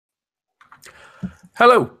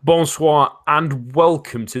Hello, bonsoir, and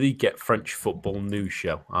welcome to the Get French Football News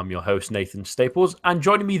Show. I'm your host, Nathan Staples, and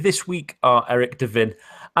joining me this week are Eric Devin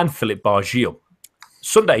and Philippe Bargil.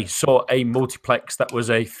 Sunday saw a multiplex that was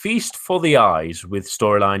a feast for the eyes with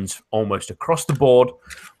storylines almost across the board.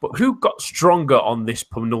 But who got stronger on this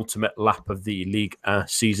penultimate lap of the league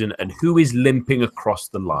season and who is limping across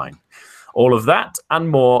the line? All of that and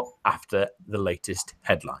more after the latest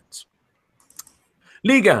headlines.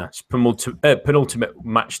 Liga's penultimate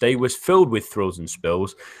match day was filled with thrills and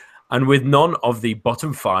spills, and with none of the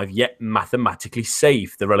bottom five yet mathematically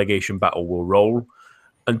safe, the relegation battle will roll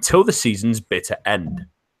until the season's bitter end.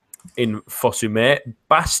 In Fos-sur-Mer,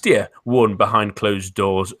 Bastia won behind closed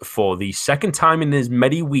doors for the second time in as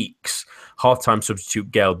many weeks. Half-time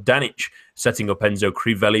substitute Gael Danic setting up Enzo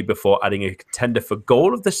Crivelli before adding a contender for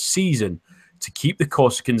goal of the season to keep the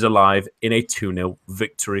Corsicans alive in a 2-0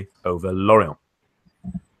 victory over Lorient.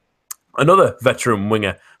 Another veteran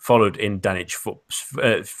winger followed in Danic's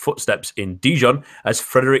footsteps in Dijon as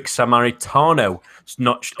Frederic Samaritano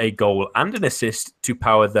notched a goal and an assist to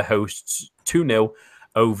power the hosts 2-0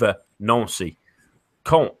 over Nancy.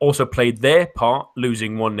 Caen also played their part,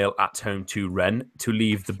 losing 1-0 at home to Rennes to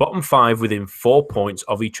leave the bottom five within 4 points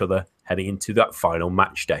of each other heading into that final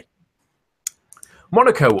match day.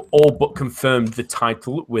 Monaco all but confirmed the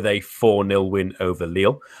title with a 4-0 win over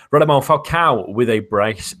Lille. Radamel Falcao with a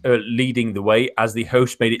brace leading the way as the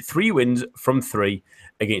host made it 3 wins from 3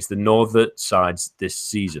 against the northern sides this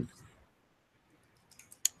season.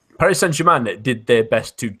 Paris Saint-Germain did their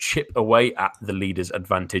best to chip away at the leaders'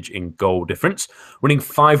 advantage in goal difference, winning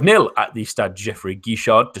 5-0 at the Stade Geoffroy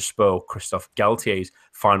Guichard to spoil Christophe Galtier's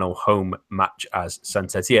final home match as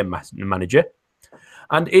Saint-Etienne manager.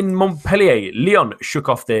 And in Montpellier, Lyon shook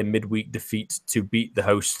off their midweek defeat to beat the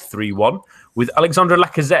hosts 3-1, with Alexandre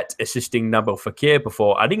Lacazette assisting Nabil Fekir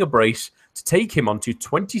before adding a brace to take him on to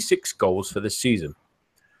 26 goals for the season.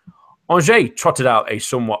 Angers trotted out a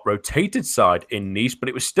somewhat rotated side in Nice, but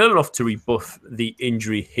it was still enough to rebuff the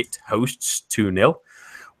injury-hit hosts 2-0.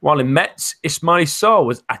 While in Metz, Ismail Sarr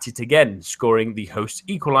was at it again, scoring the hosts'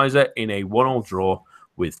 equaliser in a 1-1 draw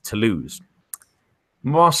with Toulouse.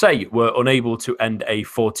 Marseille were unable to end a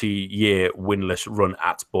 40-year winless run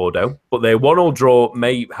at Bordeaux, but their 1-1 draw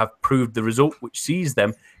may have proved the result which sees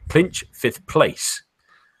them clinch 5th place.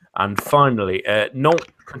 And finally, Nantes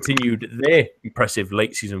continued their impressive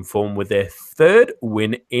late-season form with their 3rd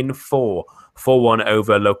win in 4, 4-1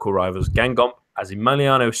 over local rivals Guingamp, as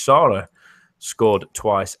Emiliano Sala scored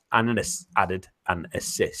twice and added an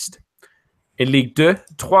assist. In Ligue 2,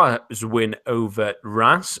 Troyes' win over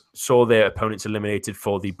Reims saw their opponents eliminated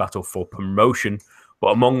for the battle for promotion, but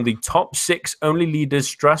among the top 6, only leaders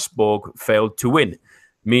Strasbourg failed to win,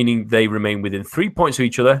 meaning they remain within 3 points of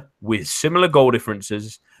each other with similar goal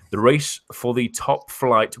differences. The race for the top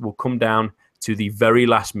flight will come down to the very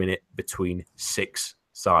last minute between 6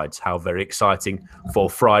 sides. How very exciting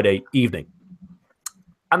for Friday evening.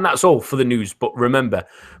 And that's all for the news. But remember,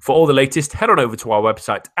 for all the latest, head on over to our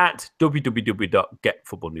website at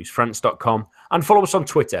www.getfootballnewsfrance.com and follow us on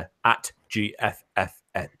Twitter at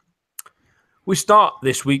GFFN. We start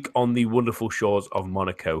this week on the wonderful shores of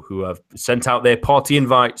Monaco, who have sent out their party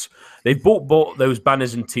invites. They've bought those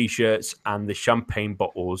banners and T-shirts, and the champagne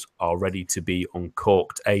bottles are ready to be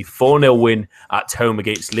uncorked. A 4-0 win at home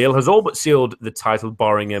against Lille has all but sealed the title,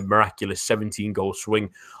 barring a miraculous 17-goal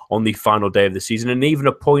swing on the final day of the season. And even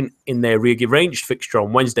a point in their rearranged fixture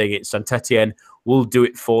on Wednesday against Saint-Etienne will do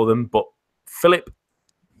it for them. But, Philip,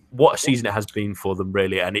 what a season it has been for them,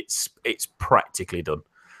 really, and it's practically done.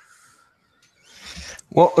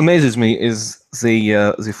 What amazes me is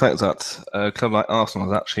the fact that a club like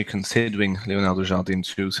Arsenal is actually considering Lionel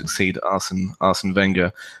Desjardins to succeed Arsene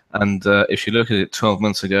Wenger. And if you look at it 12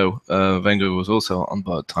 months ago, Wenger was also on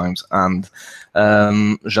borrowed times, and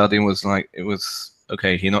Jardine was like, it was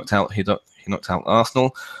okay. He knocked out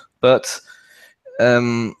Arsenal, but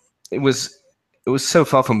it was so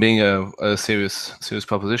far from being a serious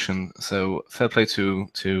proposition. So fair play to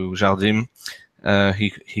Jardine.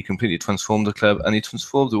 He completely transformed the club, and he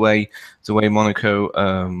transformed the way Monaco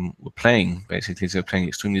were playing. Basically, they were playing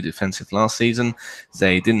extremely defensive last season.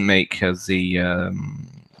 They didn't make the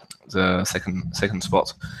second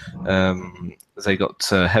spot. They got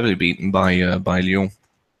heavily beaten by Lyon.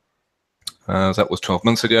 That was 12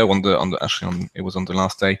 months ago. It was on the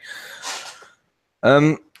last day.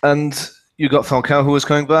 And you got Falcao, who was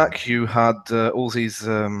coming back. You had all these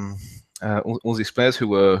all these players who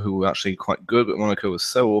were actually quite good, but Monaco was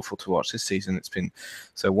so awful to watch this season. It's been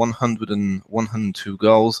so 102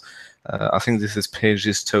 goals. I think this is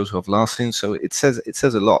PSG's total of last season, so it says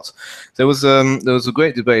a lot. There was a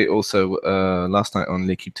great debate also last night on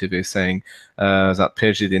L'Équipe TV saying that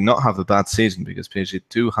PSG did not have a bad season because PSG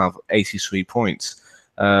do have 83 points.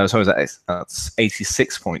 Sorry, that's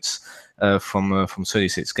 86 points. From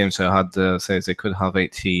 36 games, so I had says they could have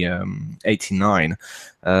 89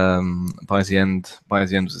 by the end of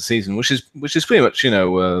the season, which is pretty much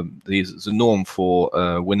the norm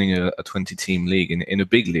for winning a 20-team league in a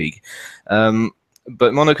big league.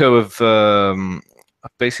 But Monaco have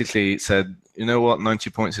basically said, you know what,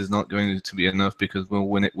 90 points is not going to be enough because we'll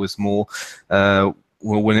win it with more.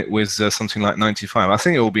 We'll win it with something like 95. I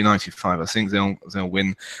think it will be 95. I think they'll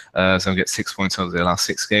win. They'll get 6 points out of their last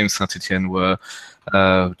 6 games. Saint-Etienne were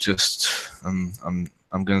just I'm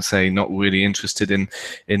going to say not really interested in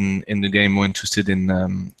the game. More interested in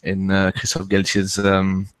Christophe Galtier's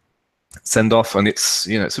send off, and it's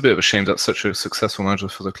a bit of a shame that such a successful manager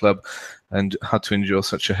for the club and had to endure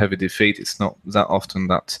such a heavy defeat. It's not that often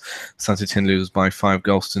that Saint-Etienne lose by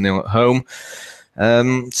 5-0 at home.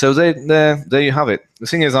 So there you have it. The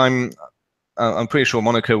thing is, I'm pretty sure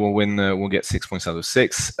Monaco will win. Will get 6 points out of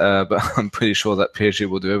 6, but I'm pretty sure that PSG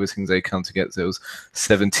will do everything they can to get those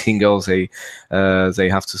 17 goals they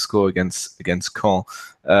have to score against Caen,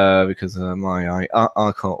 because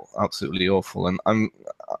our Caen absolutely awful, and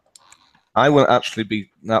I won't actually be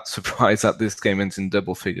that surprised that this game ends in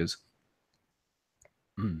double figures.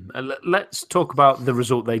 Let's talk about the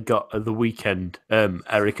result they got at the weekend,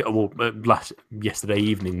 Eric. Well, yesterday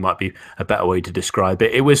evening might be a better way to describe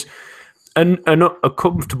it. It was a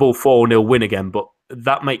comfortable 4-0 win again, but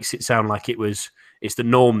that makes it sound like it's the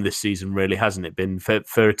norm this season, really, hasn't it been?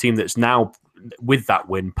 For a team that's now, with that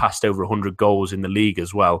win, passed over 100 goals in the league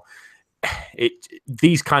as well.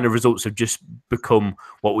 These kind of results have just become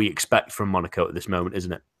what we expect from Monaco at this moment,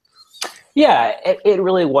 isn't it? Yeah, it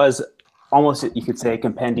really was. Almost, you could say, a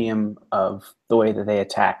compendium of the way that they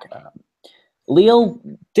attack. Lille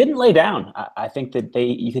didn't lay down. I think that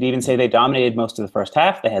you could even say they dominated most of the first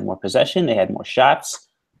half. They had more possession. They had more shots.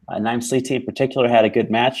 Naïm Sliti in particular had a good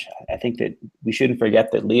match. I think that we shouldn't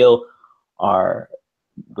forget that Lille are,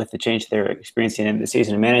 with the change they're experiencing in the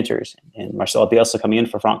season of managers, and Marcelo Bielsa coming in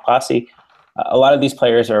for Franck Classy, a lot of these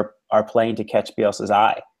players are playing to catch Bielsa's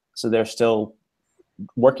eye. So they're still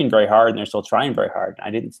working very hard and they're still trying very hard. I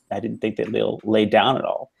didn't think that Lille laid down at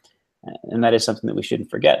all, and that is something that we shouldn't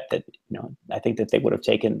forget. That I think that they would have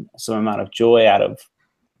taken some amount of joy out of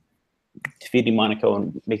defeating Monaco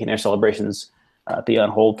and making their celebrations be on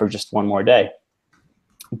hold for just one more day.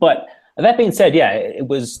 But that being said, yeah, it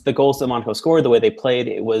was the goals that Monaco scored, the way they played.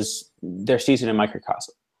 It was their season in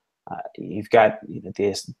microcosm. You've got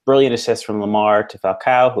this brilliant assist from Lemar to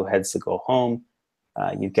Falcao, who heads the goal home.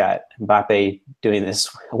 You've got Mbappe doing this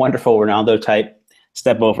wonderful Ronaldo-type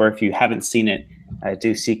step over. If you haven't seen it,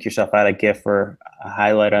 do seek yourself out a GIF or a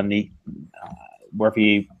highlight on the wherever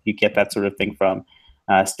you get that sort of thing from.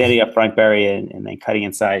 Standing up front, Barry, and then cutting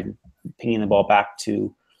inside, and pinging the ball back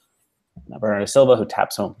to Bernardo Silva, who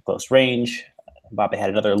taps home from close range. Mbappe had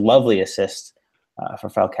another lovely assist for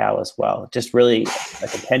Falcao as well. Just really a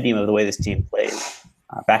compendium of the way this team played.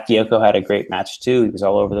 Bakayoko had a great match too. He was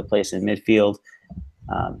all over the place in midfield.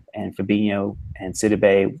 And Fabinho and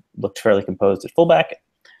Sidibe looked fairly composed at fullback.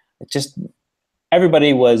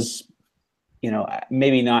 Everybody was,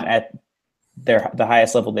 maybe not at the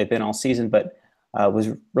highest level they've been all season, but was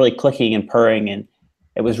really clicking and purring, and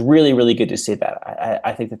it was really, really good to see that.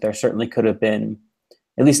 I think that there certainly could have been,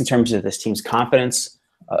 at least in terms of this team's confidence,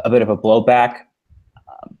 a bit of a blowback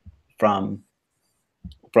from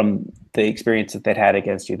the experience that they'd had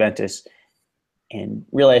against Juventus, and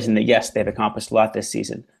realizing that, yes, they've accomplished a lot this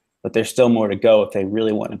season, but there's still more to go if they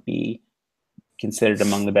really want to be considered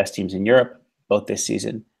among the best teams in Europe, both this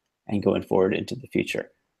season and going forward into the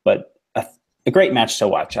future. But a great match to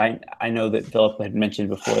watch. I know that Philip had mentioned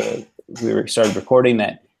before we started recording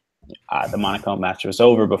that the Monaco match was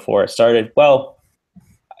over before it started. Well,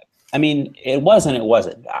 I mean, it was and it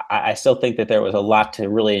wasn't. I still think that there was a lot to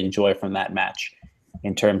really enjoy from that match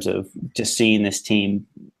in terms of just seeing this team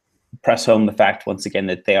press home the fact once again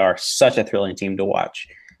that they are such a thrilling team to watch,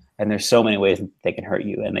 and there's so many ways that they can hurt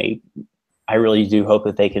you, and I really do hope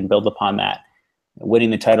that they can build upon that. Winning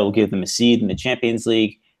the title will give them a seed in the Champions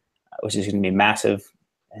League, which is going to be massive,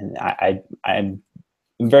 and I'm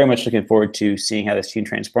very much looking forward to seeing how this team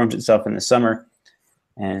transforms itself in the summer,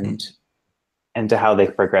 and to how they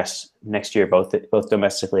progress next year, both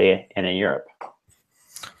domestically and in Europe.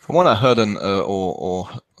 From what I heard or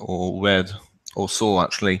read or saw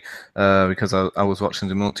actually, because I was watching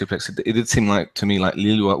the multiplex. It did seem like to me like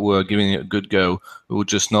Lille were giving it a good go. It was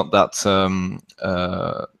just not that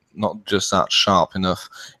not just that sharp enough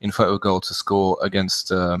in front of goal to score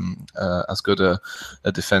against as good a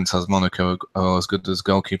defense as Monaco, or as good as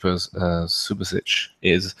goalkeepers Subasic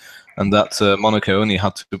is, and that Monaco only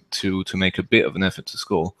had to make a bit of an effort to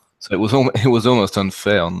score. So it was almost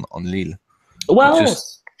unfair on Lille. Well,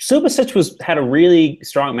 Subasic had a really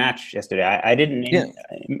strong match yesterday. I didn't name,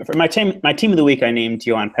 for my team of the week. I named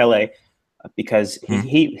Yohan Pele because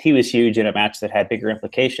he was huge in a match that had bigger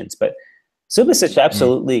implications. But Subasic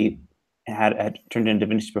absolutely had turned into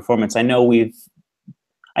vintage performance. I know we've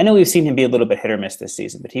seen him be a little bit hit or miss this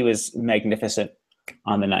season, but he was magnificent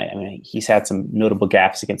on the night. I mean, he's had some notable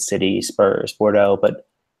gaps against City, Spurs, Bordeaux, but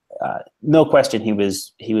no question he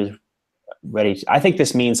was ready. I think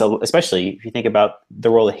this means, especially if you think about the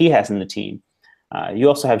role that he has in the team. You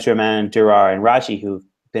also have Germain, Durar, and Raji, who've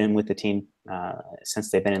been with the team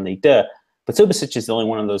since they've been in Ligue 2. But Subasic is the only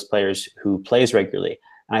one of those players who plays regularly.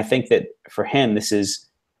 And I think that for him, this is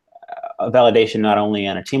a validation not only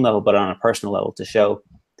on a team level, but on a personal level to show,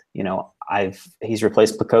 he's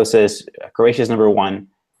replaced Plakosa as Croatia's #1,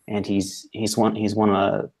 and he's won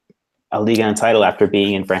a Ligue 1 title after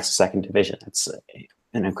being in France's second division. It's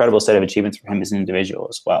an incredible set of achievements for him as an individual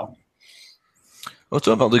as well. We'll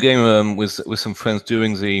talk about the game with some friends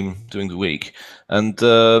during the week, and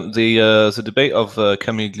the debate of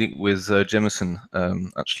Camille Glick with Jemison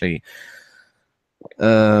actually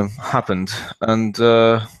happened, and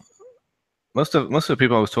most of the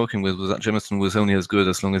people I was talking with was that Jemison was only as good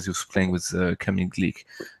as long as he was playing with Camille Glick.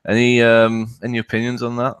 Any opinions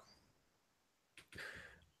on that?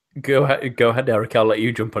 Go ahead, Eric. I'll let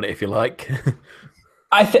you jump on it if you like.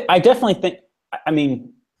 I definitely think. I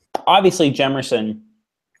mean, obviously, Jemerson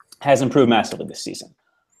has improved massively this season.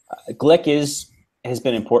 Glick has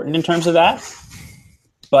been important in terms of that,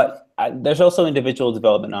 but there's also individual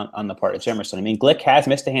development on the part of Jemerson. I mean, Glick has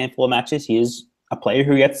missed a handful of matches. He is a player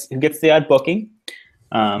who gets the odd booking,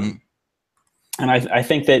 and I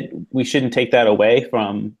think that we shouldn't take that away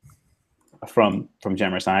from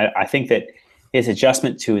Jemerson. I think that his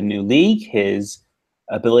adjustment to a new league, his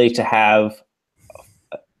ability to have,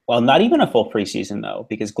 well, not even a full preseason though,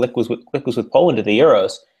 because Glick was with Poland at the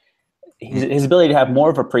Euros. His ability to have more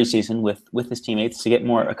of a preseason with his teammates to get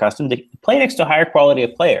more accustomed to play next to a higher quality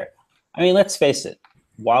of player. I mean, let's face it,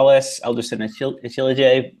 Wallace, Elderson, and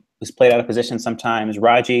Achillige was played out of position sometimes.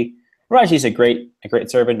 Raji's a great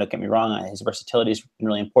servant. Don't get me wrong; his versatility has been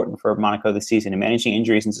really important for Monaco this season in managing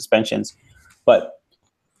injuries and suspensions. But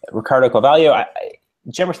Ricardo Carvalho,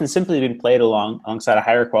 Jemerson's simply been played alongside a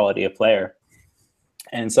higher quality of player,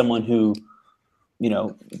 and someone who,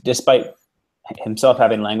 despite himself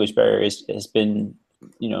having language barriers, has been,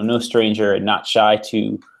 no stranger and not shy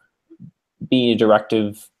to be a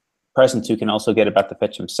directive presence who can also get about the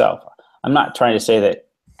pitch himself. I'm not trying to say that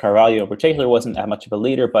Carvalho in particular wasn't that much of a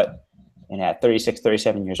leader, but at 36,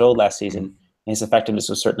 37 years old last season, his effectiveness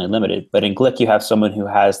was certainly limited. But in Glick, you have someone who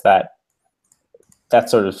has that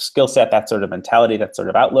sort of skill set, that sort of mentality, that sort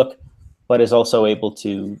of outlook, but is also able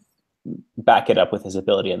to back it up with his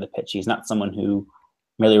ability on the pitch. He's not someone who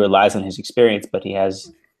merely relies on his experience, but he's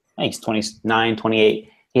 29, 28.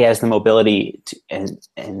 He has the mobility and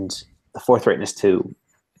the forthrightness to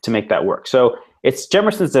make that work. So it's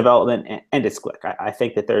Jemerson's development and it's Glick. I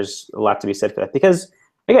think that there's a lot to be said for that because,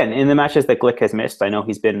 again, in the matches that Glick has missed, I know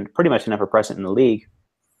he's been pretty much never present in the league,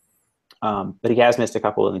 but he has missed a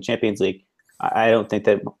couple in the Champions League. I don't think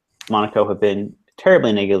that Monaco have been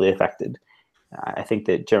terribly negatively affected. I think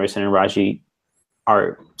that Jemerson and Raji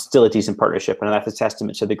are still a decent partnership, and that's a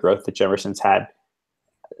testament to the growth that Jemerson's had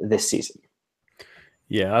this season.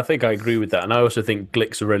 Yeah, I think I agree with that, and I also think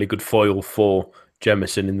Glick's a really good foil for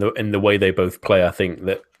Jemerson in the way they both play. I think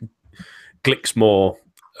that Glick's more,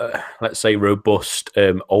 let's say, robust,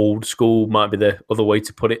 old school might be the other way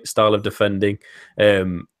to put it, style of defending.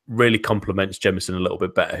 Really complements Jemerson a little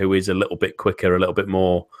bit better, who is a little bit quicker, a little bit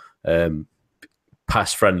more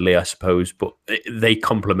pass friendly, I suppose. But they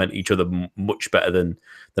complement each other much better than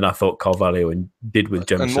I thought Carvalho did with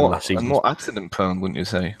Jemerson last season. And more accident prone, wouldn't you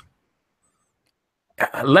say?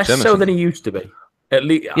 Less Jemerson. So than he used to be. At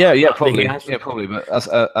least, probably. Probably. But as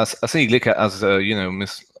I see Glick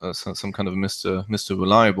as some kind of Mr.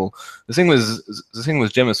 Reliable. The thing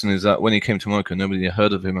with Jemerson is that when he came to Monaco, nobody had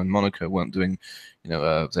heard of him, and Monaco weren't doing,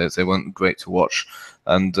 they weren't great to watch.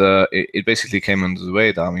 And it basically came under the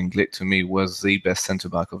radar. I mean, Glick to me was the best centre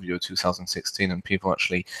back of Euro 2016, and people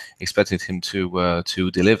actually expected him to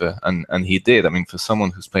deliver, and he did. I mean, for someone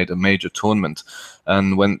who's played a major tournament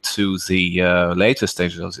and went to the later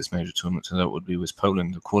stages of this major tournament, so that would be with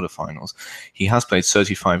Poland, the quarterfinals, he has played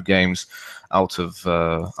 35 games out of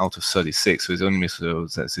 36. So he's only missed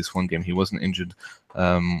this one game. He wasn't injured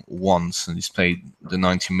once, and he's played the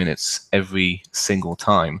 90 minutes every single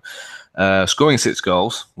time. Scoring 6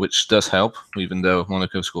 goals, which does help, even though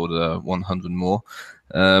Monaco scored 100 more.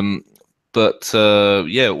 But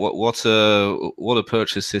what a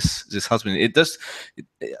purchase this has been. It does.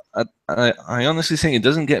 I honestly think it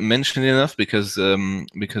doesn't get mentioned enough because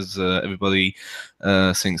everybody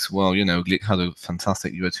thinks, well, Glick had a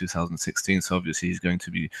fantastic Euro 2016, so obviously he's going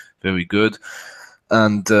to be very good.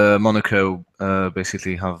 And Monaco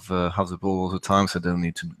basically have the ball all the time, so they don't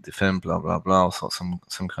need to defend, blah blah blah. So some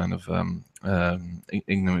kind of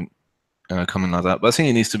ignorant comment like that. But I think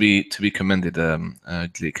it needs to be commended,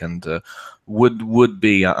 Glick, and would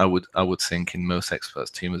be I would think in most experts'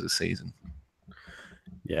 team of the season.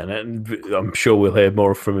 Yeah, and I'm sure we'll hear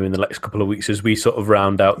more from him in the next couple of weeks as we sort of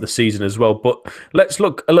round out the season as well. But let's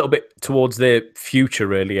look a little bit towards the future,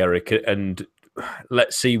 really, Eric, and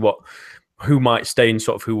let's see who might stay and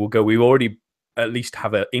sort of who will go. We already at least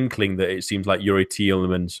have an inkling that it seems like Youri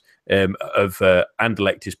Tielemans of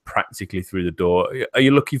Anderlecht is practically through the door. Are you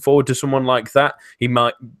looking forward to someone like that? He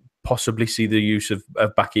might possibly see the use of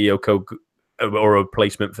Bakayoko or a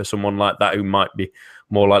replacement for someone like that who might be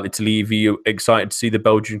more likely to leave. Are you excited to see the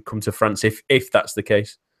Belgian come to France if that's the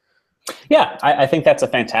case? Yeah, I think that's a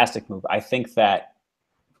fantastic move. I think that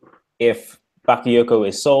if Bakayoko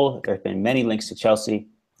is sold, there have been many links to Chelsea.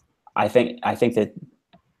 I think that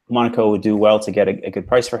Monaco would do well to get a good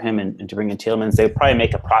price for him and to bring in Tielemans. They would probably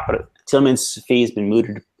make a profit. Tielemans' fee has been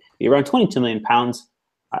mooted to be around £22 million.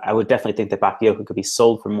 I would definitely think that Bakayoko could be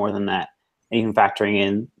sold for more than that. And even factoring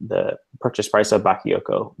in the purchase price of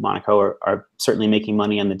Bakayoko, Monaco are certainly making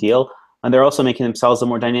money on the deal. And they're also making themselves a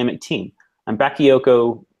more dynamic team. And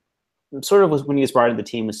Bakayoko sort of was, when he was brought into the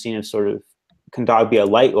team, was seen as sort of Kondogbia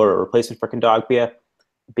light or a replacement for Kondogbia,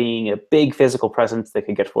 being a big physical presence that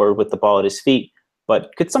could get forward with the ball at his feet,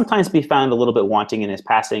 but could sometimes be found a little bit wanting in his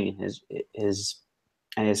passing and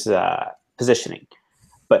his positioning.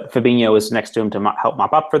 But Fabinho was next to him to help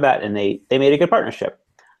mop up for that, and they made a good partnership.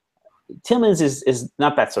 Tielemans is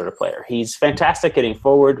not that sort of player. He's fantastic getting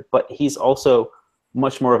forward, but he's also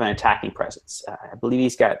much more of an attacking presence. I believe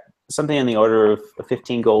he's got something in the order of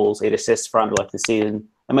 15 goals, 8 assists for Anderlecht this season.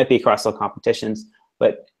 That might be across all competitions,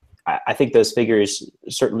 but I think those figures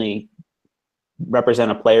certainly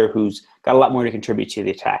represent a player who's got a lot more to contribute to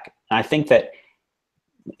the attack. And I think that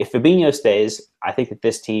if Fabinho stays, I think that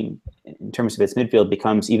this team, in terms of its midfield,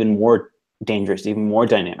 becomes even more dangerous, even more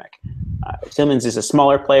dynamic. Tielemans is a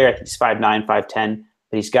smaller player. I think he's 5'9", 5'10",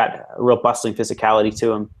 but he's got a real bustling physicality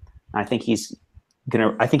to him. And I think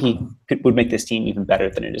he would make this team even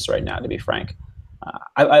better than it is right now, to be frank.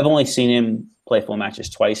 I've only seen him play full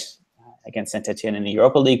matches twice against Saint-Etienne in the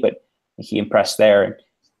Europa League, but he impressed there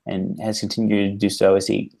and has continued to do so as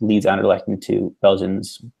he leads Anderlecht into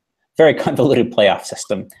Belgium's very convoluted playoff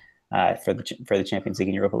system for the Champions League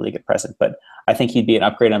and Europa League at present. But I think he'd be an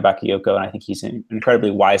upgrade on Bakayoko, and I think he's an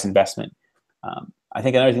incredibly wise investment. I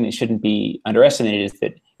think another thing that shouldn't be underestimated is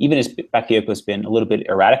that even as Bakayoko has been a little bit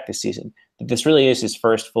erratic this season, that this really is his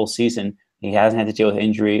first full season. He hasn't had to deal with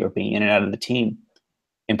injury or being in and out of the team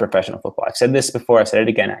in professional football. I've said this before. I said it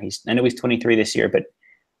again. I know he's 23 this year, but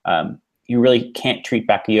you really can't treat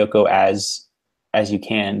Bakayoko as you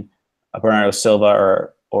can a Bernardo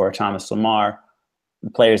Silva or Thomas Lemar,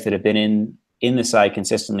 players that have been in the side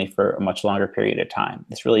consistently for a much longer period of time.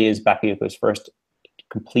 This really is Bakayoko's first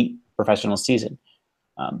complete professional season.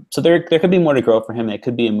 So there could be more to grow for him. It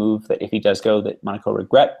could be a move that if he does go that Monaco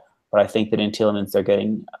regret, but I think that in Tielemans they're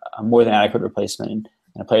getting a more than adequate replacement and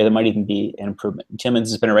a player that might even be an improvement. Tielemans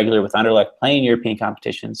has been a regular with Anderlecht, playing European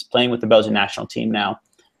competitions, playing with the Belgian national team now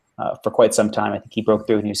for quite some time. I think he broke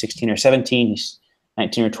through when he was 16 or 17. He's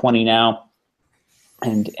 19 or 20 now.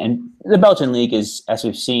 And the Belgian league is, as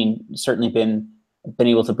we've seen, certainly been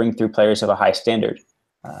able to bring through players of a high standard.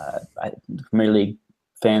 The Premier League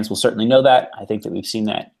fans will certainly know that. I think that we've seen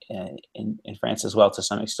that in France as well to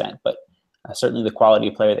some extent. But certainly the quality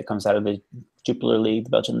of player that comes out of the Jupiler League, the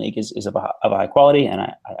Belgian league, is of a high quality, and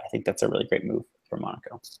I think that's a really great move for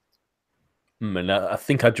Monaco. And I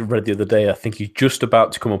think I read the other day, I think he's just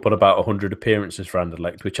about to come up on about 100 appearances for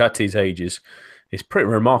Anderlecht, which at his age is pretty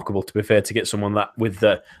remarkable, to be fair, to get someone that with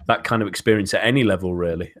that kind of experience at any level,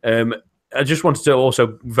 really. I just wanted to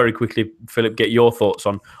also very quickly, Philip, get your thoughts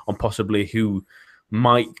on possibly who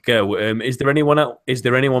might go. Is there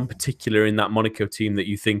anyone particular in that Monaco team that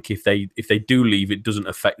you think if they do leave, it doesn't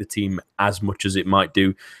affect the team as much as it might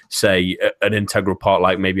do, say, an integral part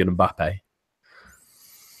like maybe an Mbappe?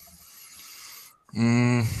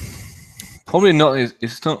 Probably not.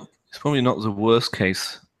 It's probably not the worst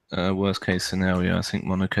case scenario. I think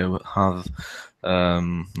Monaco have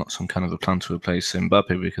not some kind of a plan to replace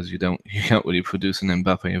Mbappe, because you can't really produce an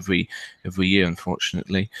Mbappe every year,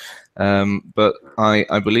 unfortunately. But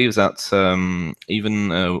I believe that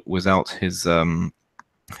even without his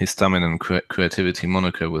stamina and creativity,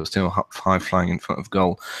 Monaco will still high flying in front of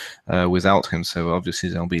goal without him. So obviously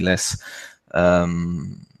there'll be less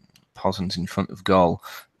presence in front of goal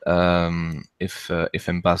if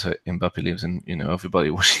Mbappe leaves, and everybody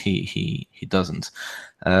wish he doesn't.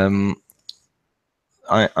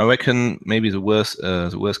 I reckon maybe the worst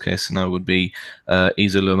case scenario would be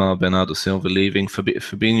either Lemar, Bernardo Silva leaving,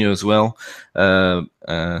 Fabinho as well.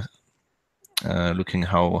 Looking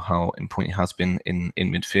how important he has been in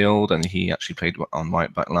midfield, and he actually played on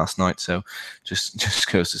right back last night. So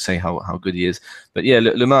just goes to say how good he is. But yeah,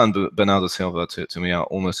 Lemar and Bernardo Silva to me are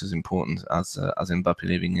almost as important as Mbappe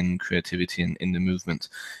leaving in creativity and in the movement.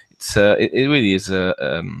 It really is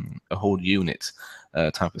a whole unit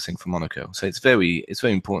type of thing for Monaco. So it's very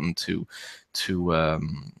important to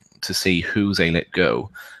see who they let go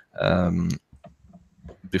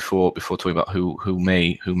before talking about who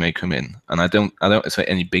may come in. And I don't expect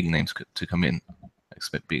any big names to come in. I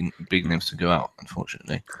expect big names to go out,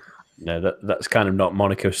 unfortunately. No, that's kind of not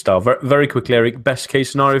Monaco style. Very, very quickly, Eric, best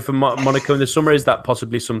case scenario for Monaco in the summer, is that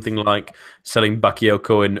possibly something like selling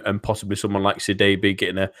Bakayoko and possibly someone like Sidibe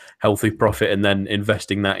getting a healthy profit and then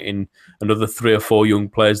investing that in another 3 or 4 young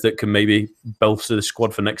players that can maybe bolster the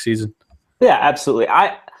squad for next season? Yeah, absolutely.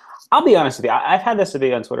 I'll be honest with you. I've had this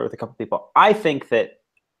debate on Twitter with a couple of people. I think that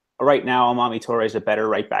right now Amami Toure is a better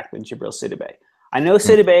right back than Djibril Sidibe. I know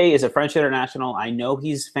Sidibe is a French international. I know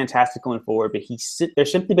he's fantastic going forward, but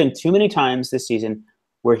there's simply been too many times this season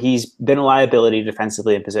where he's been a liability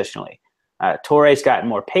defensively and positionally. Toure's got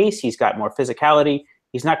more pace. He's got more physicality.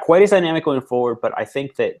 He's not quite as dynamic going forward, but I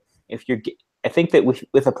think that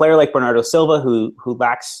with a player like Bernardo Silva, who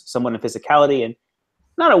lacks somewhat in physicality and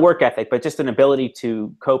not a work ethic, but just an ability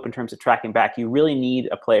to cope in terms of tracking back, you really need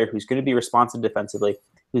a player who's going to be responsive defensively,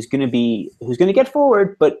 who's going to get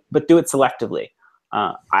forward, but do it selectively.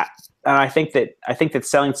 I think that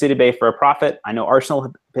selling Sidibe for a profit. I know Arsenal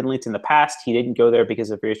have been linked in the past. He didn't go there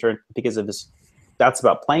because of his doubts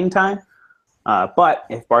about playing time. But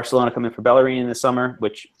if Barcelona come in for Bellerin in the summer,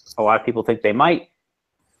 which a lot of people think they might,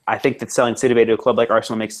 I think that selling Sidibe to a club like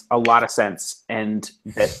Arsenal makes a lot of sense, and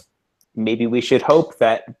that maybe we should hope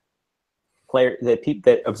that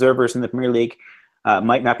observers in the Premier League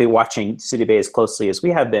might not be watching Sidibe as closely as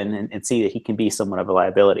we have been, and see that he can be somewhat of a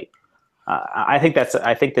liability. I think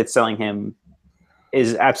that selling him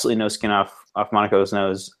is absolutely no skin off Monaco's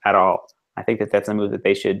nose at all. I think that that's a move that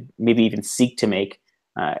they should maybe even seek to make,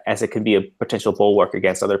 as it could be a potential bulwark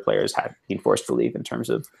against other players being forced to leave in terms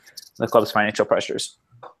of the club's financial pressures.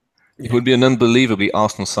 It would be an unbelievably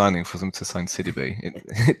Arsenal signing for them to sign Sidibe.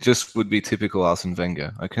 It just would be typical Arsene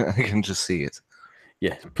Wenger. I can just see it.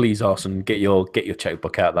 Yeah, please, Arsene, get your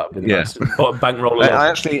checkbook out. That would be nice. Bankroll. I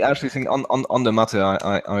actually think on the matter,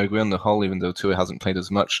 I agree on the whole, even though Toure hasn't played as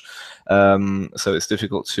much, so it's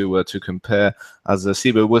difficult to compare. As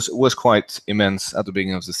Sidibe was quite immense at the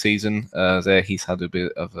beginning of the season. There he's had a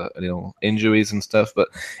bit of a little injuries and stuff, but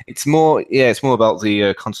it's more about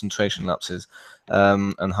the concentration lapses.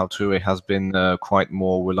 And how Toure has been quite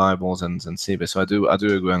more reliable than Sidibe. So I do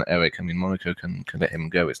agree on Eric. I mean, Monaco can let him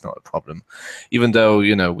go. It's not a problem. Even though,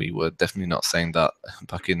 we were definitely not saying that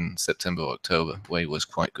back in September or October, where he was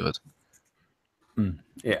quite good.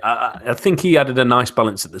 Yeah, I think he added a nice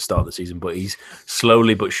balance at the start of the season, but he's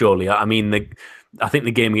slowly but surely. I mean, I think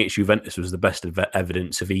the game against Juventus was the best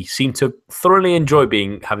evidence of he seemed to thoroughly enjoy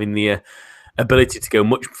having the ability to go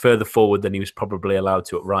much further forward than he was probably allowed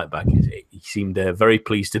to at right back. He seemed very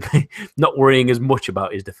pleased to be not worrying as much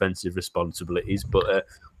about his defensive responsibilities. But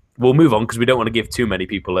we'll move on because we don't want to give too many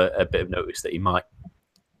people a bit of notice that he might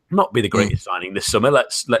not be the greatest signing this summer.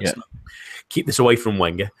 Let's keep this away from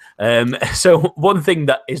Wenger. So one thing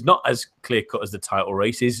that is not as clear-cut as the title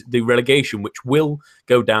race is the relegation, which will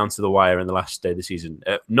go down to the wire in the last day of the season.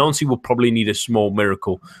 Nancy will probably need a small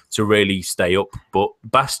miracle to really stay up, but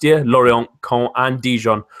Bastia, Lorient, Caen and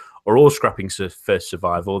Dijon are all scrapping for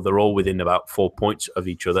survival. They're all within about 4 points of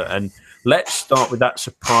each other. And let's start with that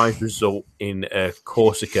surprise result in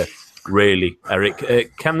Corsica. really,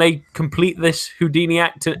 Eric. Can they complete this Houdini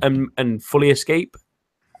act and fully escape?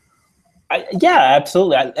 Yeah,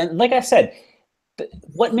 absolutely. And like I said,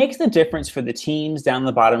 what makes the difference for the teams down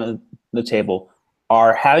the bottom of the table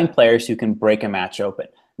are having players who can break a match open.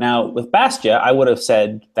 Now, with Bastia, I would have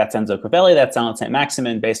said that's Enzo Crivelli, that's Allan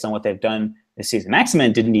Saint-Maximin, based on what they've done this season.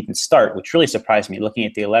 Maximin didn't even start, which really surprised me, looking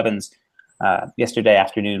at the 11s yesterday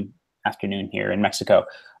afternoon here in Mexico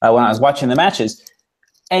when I was watching the matches.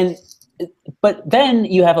 But then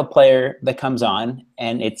you have a player that comes on,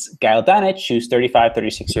 and it's Gael Danic, who's 35,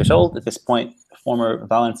 36 years old at this point, former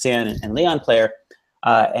Valenciennes and Lyon player,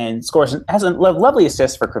 and has a lovely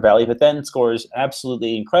assist for Crivelli, but then scores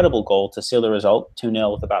absolutely incredible goal to seal the result,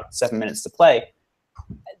 2-0 with about 7 minutes to play.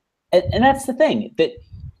 And that's the thing, that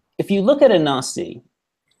if you look at a Nancy,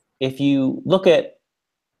 if you look at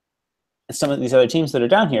some of these other teams that are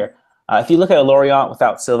down here, if you look at a Lorient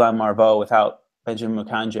without Sylvain Marveaux, without Benjamin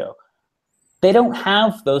Mokanjo, they don't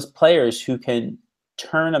have those players who can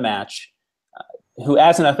turn a match, who,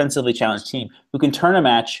 as an offensively challenged team, who can turn a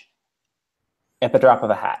match at the drop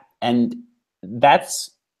of a hat. And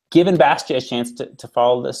that's given Bastia a chance to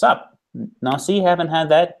follow this up. Nancy haven't had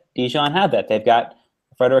that. Dijon had that. They've got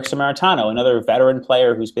Frederic Samaritano, another veteran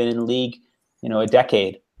player who's been in the league, a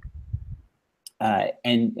decade,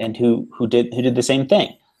 and who did the same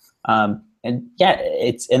thing. And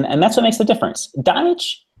that's what makes the difference. Danic,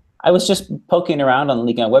 I was just poking around on the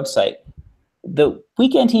Ligue 1 website. The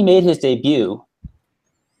weekend he made his debut,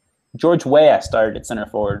 George Weah started at center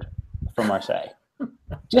forward for Marseille.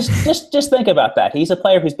 Just think about that. He's a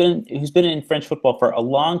player who's been in French football for a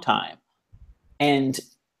long time, and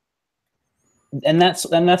that's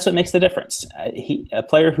what makes the difference. A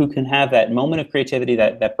player who can have that moment of creativity,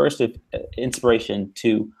 that burst of inspiration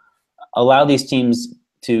to allow these teams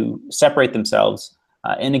to separate themselves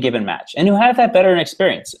in a given match, and who have that veteran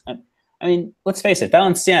experience. I mean, let's face it,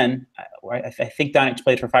 Valenciennes, I think Danic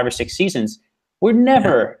played for 5 or 6 seasons, were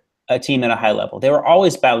never a team at a high level. They were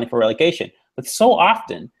always battling for relegation. But so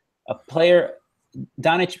often, a player,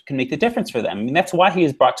 Danic, can make the difference for them. I mean, that's why he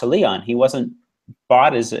was brought to Lyon. He wasn't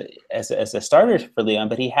bought as a starter for Lyon,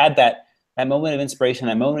 but he had that moment of inspiration,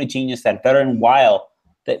 that moment of genius, that veteran wile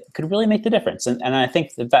that could really make the difference. And I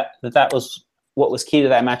think that was what was key to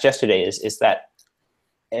that match yesterday, is that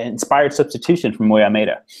inspired substitution from Moya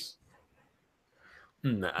Almeida.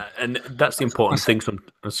 And that's the important thing.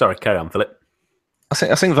 Sorry, carry on, Philip.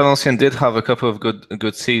 I think Valenciennes did have a couple of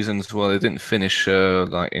good seasons where they didn't finish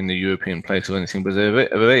like in the European place or anything, but they're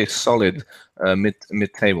a very solid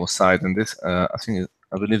mid-table side. And this, I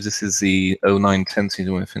believe this is the 09-10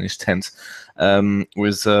 season when they finished 10th,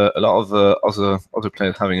 with a lot of other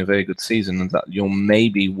players having a very good season, and that Lyon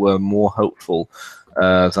maybe were more hopeful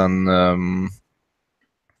than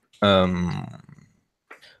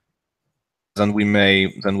we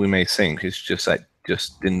may think. It's just that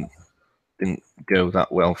just didn't go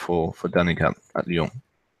that well for Danic at Lyon.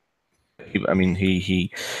 He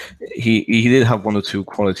did have 1 or 2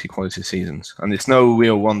 quality seasons, and it's no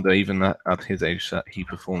real wonder, even at his age, that he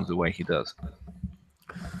performs the way he does.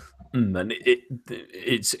 And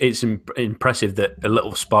it's impressive that a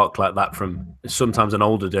little spark like that from sometimes an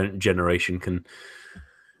older generation can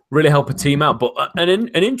really help a team out. But an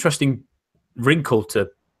interesting wrinkle to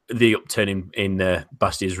the upturn in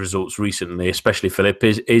Bastia's results recently, especially Philip,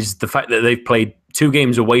 is the fact that they've played 2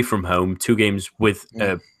 games away from home, 2 games with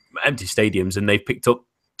empty stadiums, and they've picked up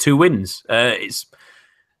 2 wins. It's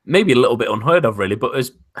maybe a little bit unheard of, really, but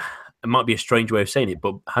it might be a strange way of saying it,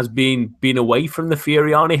 but has being away from the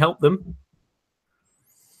Fioriani helped them?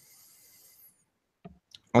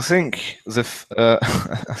 I think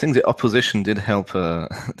the opposition did help a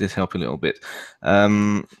little bit.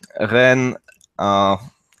 Rennes are,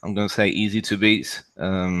 I'm going to say, easy to beat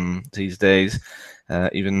these days,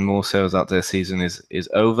 even more so that their season is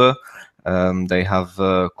over. They have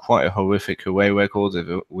quite a horrific away record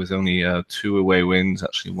with only 2 away wins.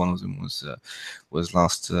 Actually, one of them was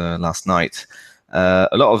last night. A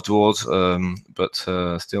lot of draws, but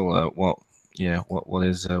still, what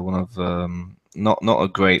is one of not a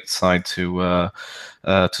great side to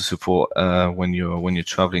support when you're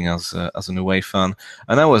traveling as an away fan.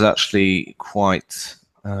 And I was actually quite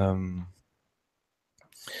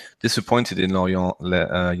disappointed in Lorient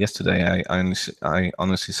yesterday. I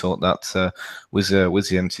honestly thought that with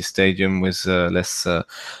the empty stadium, with less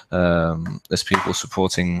people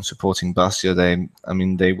supporting Bastia, they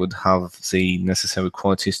would have the necessary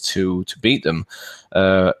qualities to beat them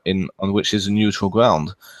on which is a neutral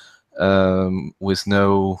ground. With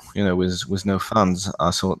no fans.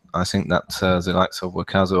 I think that the likes of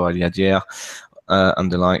Wakazo or Yadier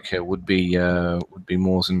and the like would be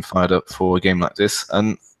more than fired up for a game like this.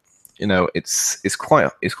 And it's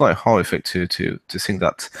quite horrific to think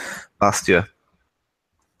that Bastia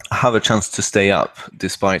have a chance to stay up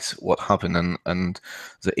despite what happened and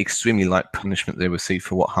the extremely light punishment they received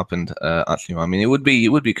for what happened at Lyon. I mean, it would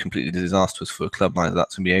be completely disastrous for a club like that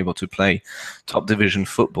to be able to play top division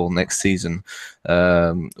football next season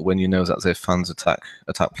when you know that their fans attack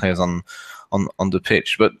players on the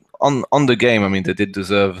pitch. But on the game, I mean, they did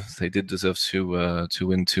deserve to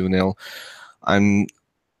win 2-0, and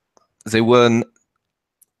they weren't.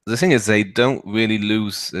 The thing is, they don't really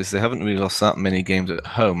lose. They haven't really lost that many games at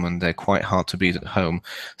home, and they're quite hard to beat at home.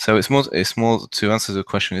 So it's more to answer the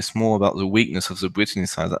question. It's more about the weakness of the Brittany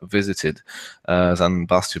side that visited than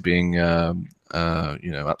Bastia being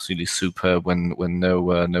absolutely superb when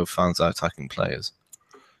no fans are attacking players.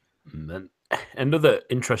 And another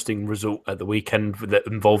interesting result at the weekend that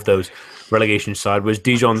involved those relegation side was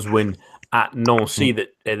Dijon's win at Nancy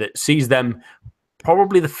that sees them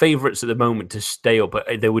probably the favourites at the moment to stay up, but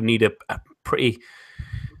they would need a pretty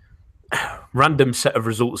random set of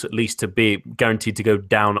results at least to be guaranteed to go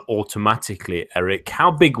down automatically. Eric,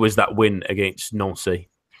 how big was that win against Nancy?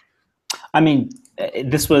 I mean,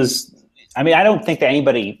 I don't think that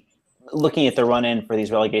anybody looking at the run-in for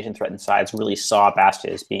these relegation-threatened sides really saw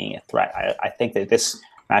Bastia as being a threat. I think that this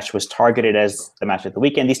match was targeted as the match of the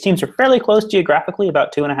weekend. These teams are fairly close geographically,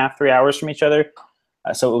 about 2.5, 3 hours from each other.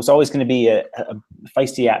 So it was always going to be a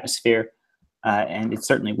feisty atmosphere, and it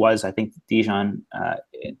certainly was. I think Dijon,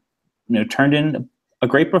 turned in a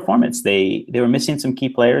great performance. They were missing some key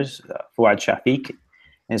players. Fouad Shafiq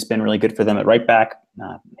has been really good for them at right back.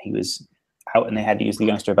 He was out, and they had to use the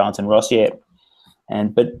youngster Valentin Rossier.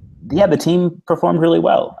 But the team performed really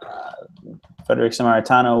well. Frederic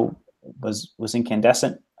Samaritano was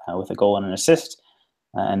incandescent with a goal and an assist,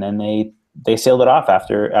 and then they sailed it off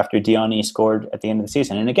after Diony scored at the end of the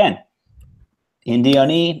season. And again, in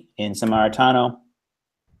Diony, in Samaritano,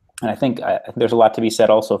 and I think there's a lot to be said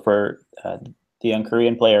also for the young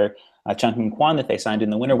Korean player Chung Hyun Kwan that they signed in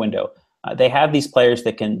the winter window. They have these players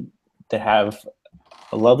that have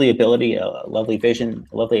a lovely ability, a lovely vision,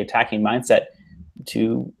 a lovely attacking mindset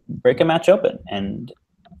to break a match open. And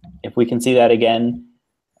if we can see that again,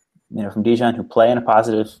 from Dijon, who play in a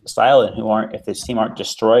positive style and if this team aren't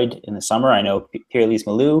destroyed in the summer. I know Pierre-Elise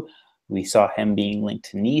Malou, we saw him being linked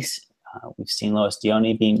to Nice. We've seen Lois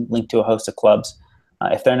Diony being linked to a host of clubs.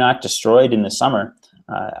 If they're not destroyed in the summer,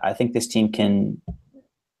 I think this team can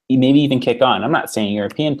maybe even kick on. I'm not saying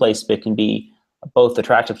European place, but it can be both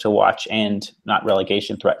attractive to watch and not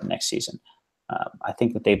relegation threatened next season. I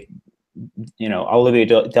think that they've, Olivier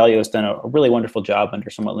Delio has done a really wonderful job under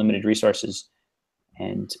somewhat limited resources,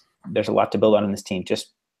 and there's a lot to build on in this team.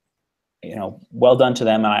 Just, well done to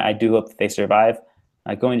them. I do hope that they survive.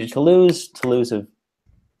 Going to Toulouse have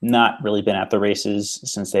not really been at the races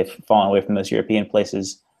since they've fallen away from those European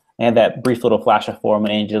places. They had that brief little flash of form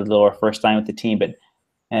when Angel Delors first time with the team, but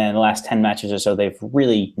in the last 10 matches or so, they've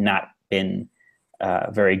really not been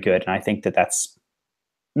very good. And I think that that's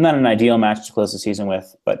not an ideal match to close the season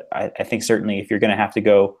with, but I think certainly if you're going to have to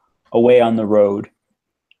go away on the road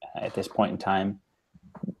at this point in time,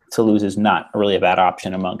 Toulouse is not really a bad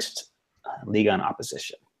option amongst Ligue 1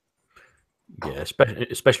 opposition. Yeah,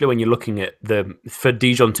 especially when you're looking at for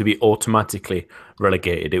Dijon to be automatically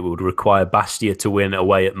relegated, it would require Bastia to win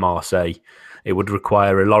away at Marseille. It would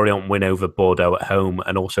require a Lorient win over Bordeaux at home,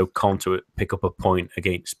 and also Caen to pick up a point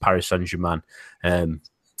against Paris Saint-Germain.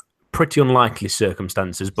 Pretty unlikely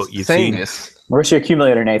circumstances, but you've seen this. Where's your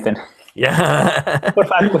accumulator, Nathan? Yeah, Put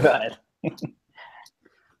 5 on it.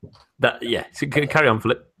 So carry on,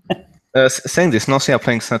 Philip. Saying this, Nancy are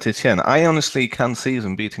playing Saint-Etienne. I honestly can see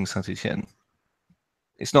them beating Saint-Etienne.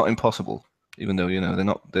 It's not impossible, even though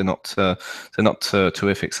they're not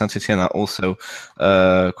terrific. Saint-Etienne are also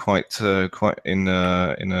quite in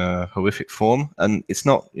a horrific form, and it's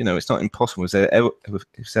not impossible. If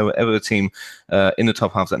there were ever a team in the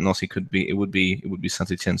top half that Nancy could be, it would be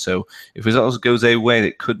Saint-Etienne. So if results go their way,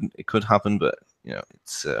 it could happen, but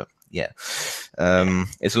it's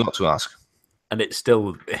it's a lot to ask. And it's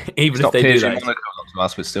still, even if they do that, it's a lot to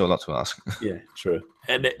ask, but still a lot to ask. Yeah, true.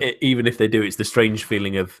 And even if they do, it's the strange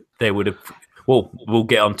feeling of they would have. Well, we'll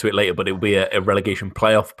get onto it later, but it'll be a relegation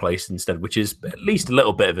playoff place instead, which is at least a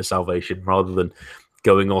little bit of a salvation rather than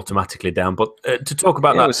going automatically down. But to talk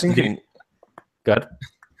about that, I was thinking. Go ahead.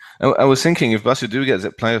 I was thinking, if Bastia do get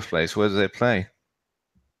the playoff place, where do they play?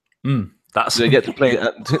 Do they get to play?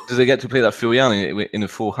 Do they get to play that Furiani in a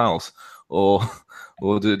full house, or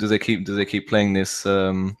do they keep playing this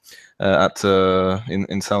in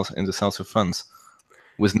the south of France?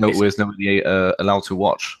 with nobody allowed to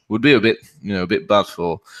watch. Would be a bit bad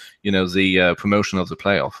for the promotion of the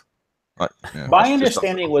playoff. Right, my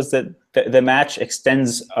understanding was that the match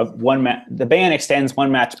extends the ban extends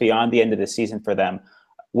one match beyond the end of the season for them,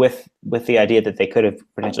 with the idea that they could have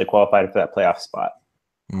potentially qualified for that playoff spot.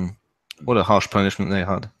 What a harsh punishment they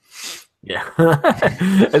had. Yeah.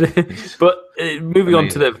 But moving on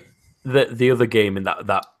to the other game in that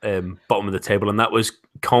bottom of the table, and that was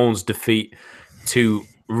Caen's defeat to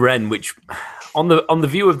Rennes, which on the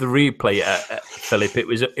view of the replay, Philip, it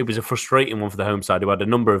was a frustrating one for the home side, who had a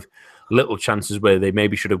number of little chances where they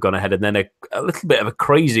maybe should have gone ahead, and then a little bit of a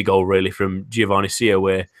crazy goal really from Giovanni Sio,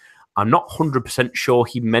 where I'm not 100% sure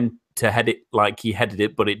he meant to head it like he headed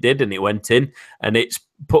it, but it did, and it went in, and it's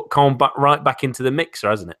put Caen right back into the mixer,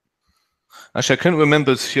 hasn't it? Actually, I couldn't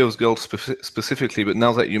remember Sio's goal specifically, but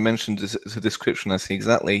now that you mentioned the description, I see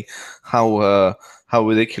exactly how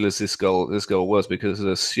ridiculous this goal was, because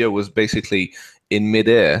Sio was basically in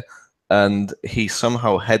midair, and he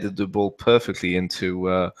somehow headed the ball perfectly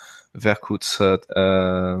into Vercout's top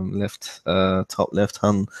left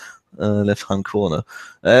hand corner.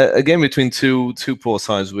 A game between two poor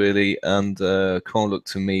sides really, and Caen looked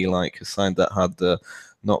to me like a side that had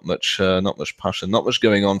not much passion, not much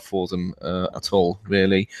going on for them at all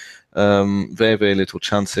really. Very, very little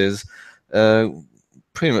chances.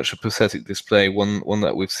 Pretty much a pathetic display, one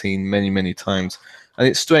that we've seen many times. And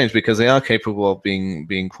it's strange because they are capable of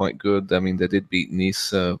being quite good. I mean, they did beat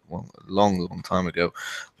Nice a long time ago,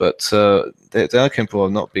 but they are capable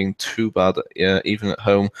of not being too bad even at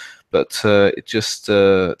home. But it just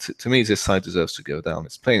to me, this side deserves to go down.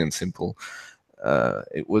 It's plain and simple.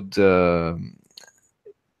 It would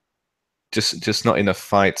just not enough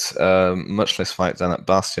fight. Much less fight than at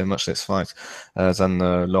Bastia. Much less fight than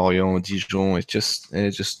Lorient, Dijon. It just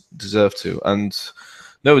deserved to. And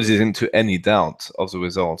nobody's into any doubt of the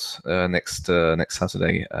result next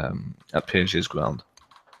Saturday at PSG's ground.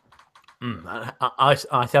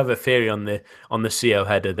 I have a theory on the CO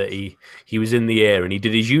header that he was in the air and he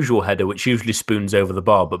did his usual header, which usually spoons over the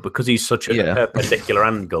bar, but because he's such a perpendicular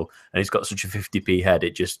angle and he's got such a 50p head,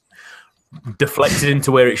 it just deflected into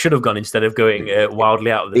where it should have gone instead of going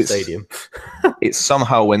wildly out of the stadium. It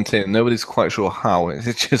somehow went in. Nobody's quite sure how.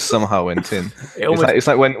 It just somehow went in. It's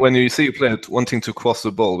like when you see a player wanting to cross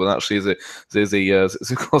the ball, but actually the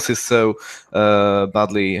cross is so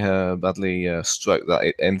badly struck that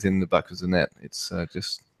it ends in the back of the net. It's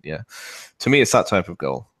to me, it's that type of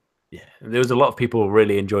goal. Yeah, there was a lot of people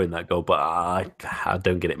really enjoying that goal, but I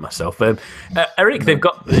don't get it myself. Eric,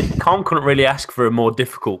 Caen couldn't really ask for a more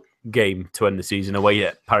difficult game to end the season away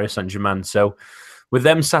at Paris Saint-Germain. So with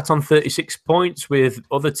them sat on 36 points, with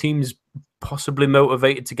other teams possibly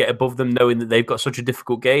motivated to get above them, knowing that they've got such a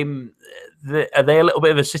difficult game, are they a little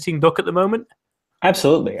bit of a sitting duck at the moment?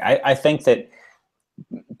 Absolutely. I think that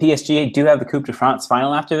PSG do have the Coupe de France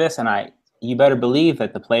final after this, and you better believe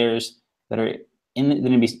that the players that are going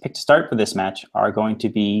to be picked to start for this match are going to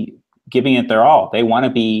be giving it their all. They want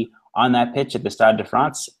to be on that pitch at the Stade de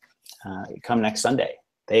France come next Sunday.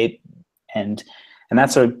 And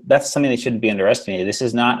that's something they shouldn't be underestimated. This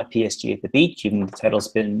is not a PSG at the beach. Even the title's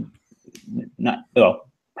been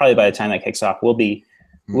probably by the time that kicks off will be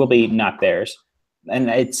not theirs. And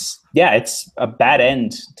it's a bad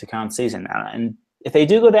end to Caen's season. And if they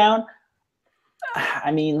do go down,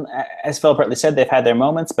 I mean, as Phil partly said, they've had their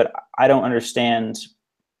moments, but I don't understand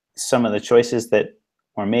some of the choices that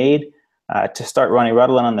were made to start Ronnie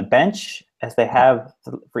Rudolin on the bench, as they have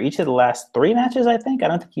for each of the last 3 matches, I think. I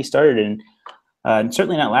don't think he started and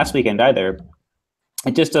certainly not last weekend either.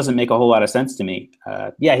 It just doesn't make a whole lot of sense to me.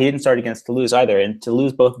 He didn't start against Toulouse either, and to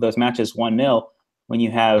lose both of those matches 1-0 when you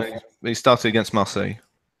have... He started against Marseille.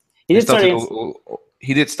 He did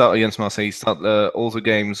start against Marseille. He started all the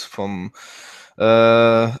games from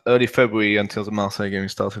early February until the Marseille game. He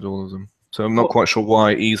started all of them. So I'm not quite sure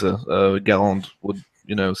why either Garand would,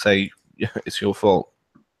 say, it's your fault.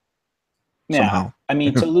 Yeah, somehow. I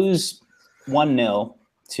mean, to lose 1-0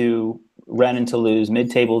 to Rennes and Toulouse,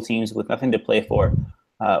 mid-table teams with nothing to play for,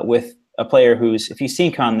 with a player who's, if you've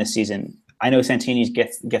seen Caen this season, I know Santini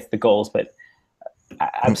gets the goals, but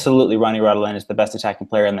absolutely Ronnie Rudolin is the best attacking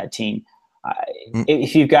player on that team.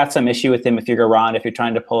 If you've got some issue with him, if you're Garand, if you're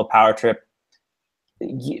trying to pull a power trip,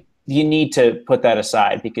 you need to put that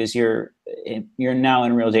aside, because you're now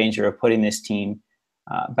in real danger of putting this team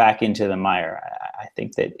back into the mire. I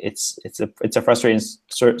think that it's a frustrating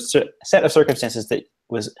set of circumstances that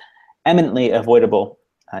was eminently avoidable,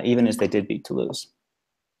 even as they did beat Toulouse.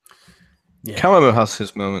 Yeah. Caramo has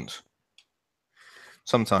his moments.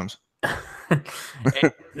 Sometimes. I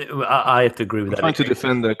have to agree with that. Trying to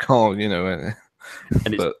defend the call,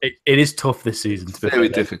 And But it is tough this season. To be very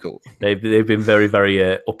fair. difficult. They've been very, very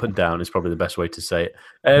up and down is probably the best way to say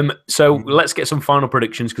it. So let's get some final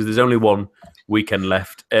predictions because there's only one weekend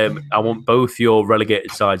left. I want both your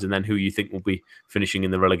relegated sides and then who you think will be finishing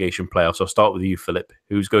in the relegation playoffs. I'll start with you, Philip.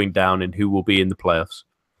 Who's going down and who will be in the playoffs?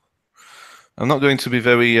 I'm not going to be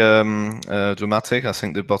very dramatic. I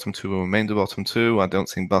think the bottom two will remain the bottom two. I don't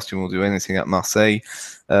think Bastion will do anything at Marseille.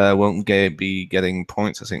 Won't be getting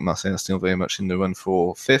points. I think Marseille are still very much in the run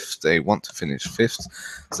for fifth. They want to finish fifth.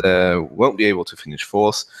 They won't be able to finish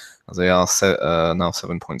fourth, as they are now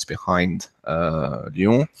 7 points behind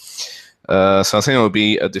Lyon. So I think it will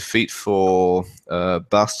be a defeat for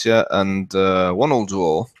Bastia and 1-1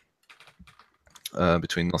 draw.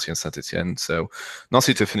 Between Nancy and Saint-Etienne. So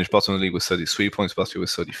Nancy to finish bottom of the league with 33 points, Bastia with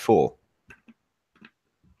 34.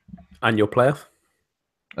 And your playoff?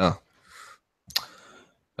 Yeah,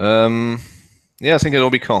 I think it'll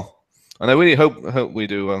be Caen. And I really hope we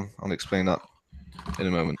do. I'll explain that in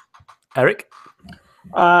a moment. Eric?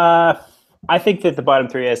 I think that the bottom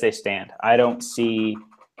three as they stand. I could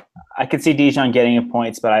see Dijon getting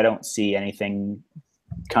points, but I don't see anything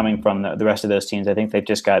coming from the rest of those teams. I think they've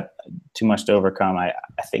just got too much to overcome. I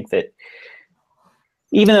think that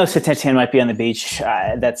even though Saint-Etienne might be on the beach,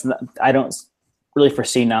 I don't really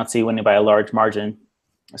foresee Nancy winning by a large margin.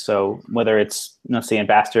 So whether it's Nancy and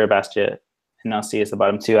Bastia or Bastia and Nancy is the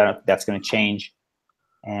bottom two, I don't think that's going to change.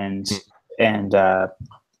 And I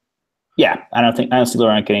don't see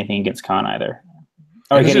Laurent getting anything against Caen either,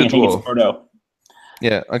 or getting anything against Bordeaux.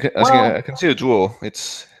 Yeah, I can see a draw.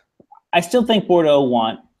 I still think Bordeaux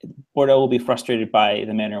will be frustrated by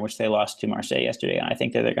the manner in which they lost to Marseille yesterday, and I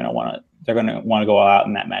think that they're going to want to go all out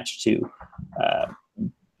in that match to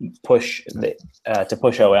push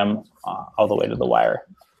OM all the way to the wire.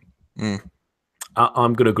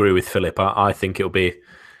 I'm going to agree with Philip. I think it'll be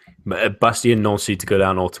Bastia and Nancy to go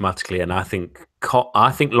down automatically, and I think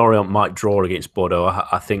Lorient might draw against Bordeaux.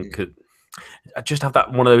 I think I just have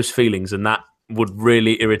that one of those feelings, and that would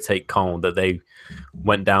really irritate Caen that they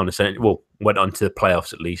went down went on to the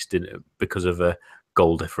playoffs at least because of a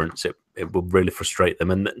goal difference. It would really frustrate them,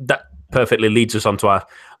 and that perfectly leads us on to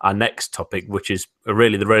our next topic, which is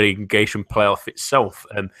really the relegation playoff itself.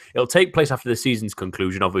 It'll take place after the season's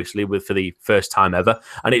conclusion, obviously, for the first time ever,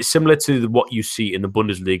 and it's similar to what you see in the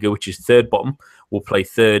Bundesliga, which is third bottom will play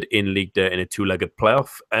third in Ligue 2 in a two-legged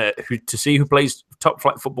playoff to see who plays top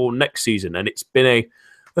flight football next season, and it's been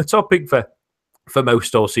a topic for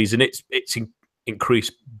most all season. It's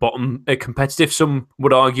increased bottom competitive. Some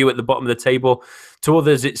would argue at the bottom of the table. To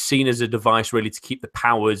others, it's seen as a device really to keep the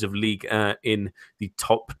powers of league in the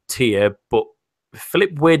top tier. But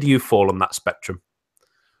Philip, where do you fall on that spectrum?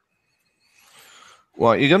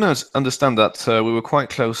 Well, you're going to understand that we were quite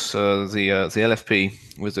close. The LFP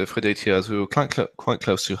with the Frédéric, we were quite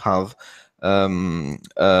close to have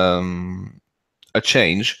a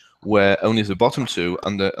change where only the bottom two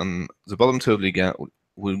and the bottom two of Ligue 1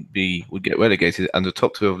 would get relegated, and the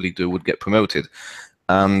top two of Ligue 2 would get promoted,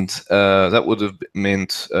 and that would have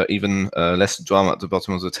meant even less drama at the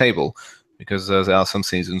bottom of the table, because there are some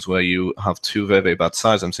seasons where you have two very, very bad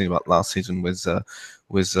sides. I'm thinking about last season with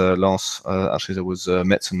Lens. Actually, there was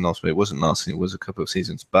Metz and Lens, but it wasn't last season. It was a couple of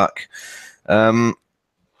seasons back. And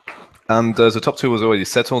the top two was already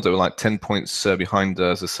settled. They were like 10 points behind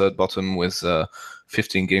the third bottom with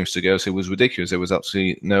 15 games to go, so it was ridiculous. There was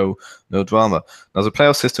absolutely no drama. Now, the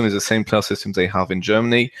playoff system is the same playoff system they have in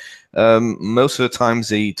Germany. Most of the times,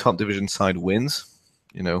 the top division side wins,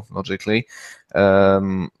 logically.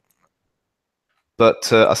 But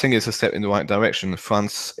I think it's a step in the right direction.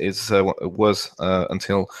 France was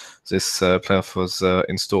until this playoff was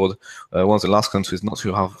installed, one of the last countries not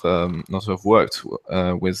to have worked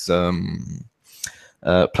with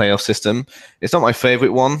playoff system. It's not my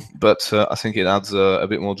favorite one, but I think it adds a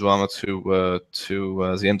bit more drama to the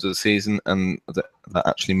end of the season, and that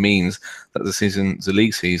actually means that the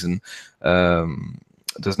league season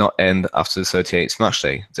does not end after the 38th match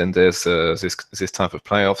day. Then there's this type of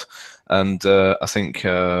playoff, and I think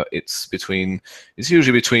it's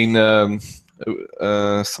usually between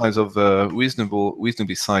size of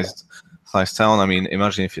reasonably sized town. I mean,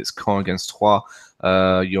 imagine if it's Caen against Troyes.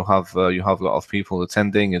 You'll have a lot of people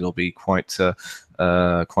attending. It'll be quite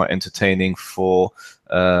entertaining for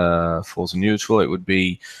the neutral. It would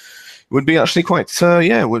be actually quite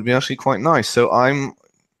nice. So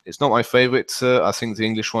it's not my favorite. I think the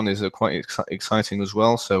English one is quite exciting as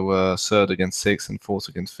well. So third against sixth and fourth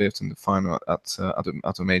against fifth in the final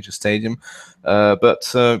at a major stadium.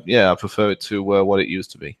 But I prefer it to what it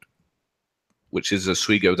used to be, which is a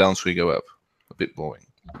 3 go down, 3 go up. A bit boring.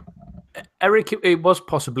 Eric, it was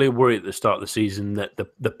possibly a worry at the start of the season that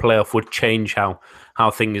the playoff would change how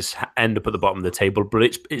things end up at the bottom of the table, but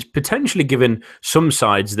it's potentially given some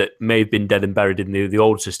sides that may have been dead and buried in the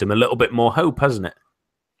old system a little bit more hope, hasn't it?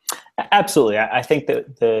 Absolutely. I think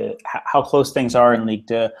that how close things are in Ligue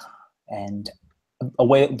 2 and the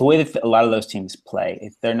way that a lot of those teams play,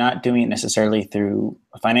 if they're not doing it necessarily through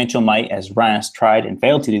financial might, as Reims tried and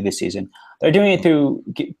failed to do this season, they're doing it through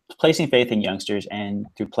placing faith in youngsters and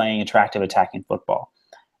through playing attractive attacking football.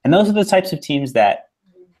 And those are the types of teams that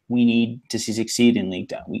we need to see succeed in Ligue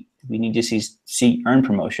 2. We need to see earn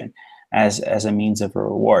promotion as a means of a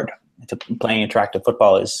reward. Playing attractive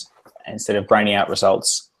football is, instead of grinding out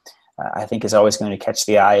results, I think is always going to catch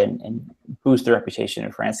the eye and boost the reputation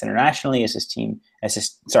of France internationally as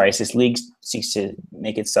this league seeks to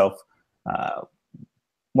make itself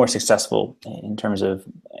more successful in terms of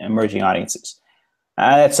emerging audiences.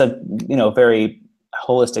 That's a very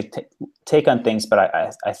holistic take on things, but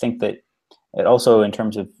I think that it also, in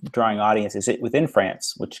terms of drawing audiences within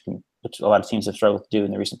France, which a lot of teams have struggled to do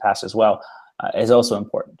in the recent past as well, is also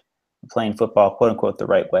important. Playing football, quote unquote, the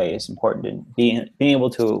right way is important, and being able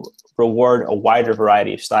to reward a wider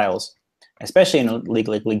variety of styles, especially in a league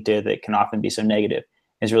like Ligue 2 that can often be so negative,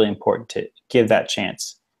 is really important to give that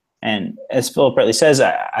chance. And as Philip rightly says,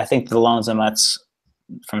 I think the Lons and Mets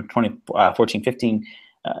from 2014-15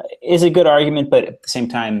 is a good argument, but at the same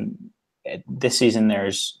time, this season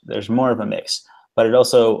there's more of a mix. But it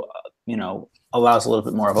also allows a little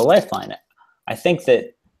bit more of a lifeline. I think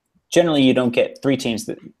that generally you don't get three teams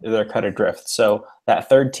that are cut adrift, so that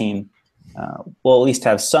third team will at least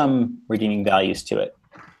have some redeeming values to it.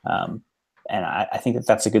 And I think that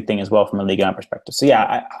that's a good thing as well from a Ligue 1 perspective. So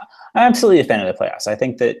yeah, I'm absolutely a fan of the playoffs. I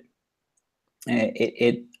think that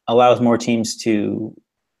it allows more teams to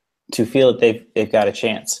feel that they've got a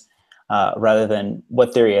chance, rather than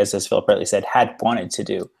what theory is, as Philip rightly said, had wanted to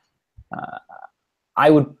do. I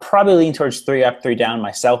would probably lean towards 3 up, 3 down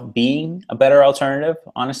myself being a better alternative,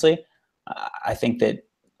 honestly. I think that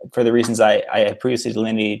for the reasons I had previously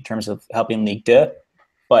delineated in terms of helping Ligue 2,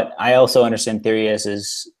 but I also understand theory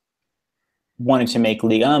as wanting to make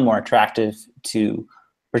Ligue 1 more attractive to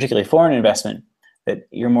particularly foreign investment, that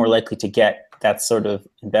you're more likely to get that sort of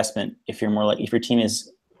investment if your team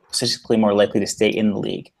is statistically more likely to stay in the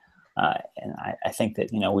league. And I think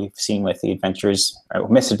that we've seen with the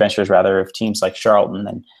misadventures rather of teams like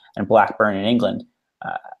Charlton and Blackburn in England,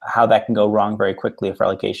 how that can go wrong very quickly if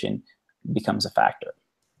relegation becomes a factor.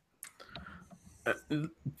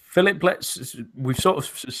 Philip, we've sort of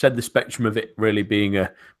said the spectrum of it really being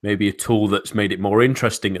maybe a tool that's made it more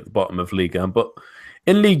interesting at the bottom of Ligue 1, but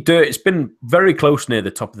in Ligue 2, it's been very close near the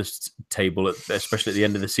top of the table, especially at the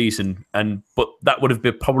end of the season. But that would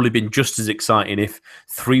have probably been just as exciting if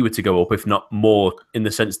 3 were to go up, if not more, in the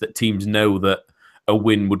sense that teams know that a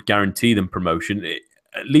win would guarantee them promotion.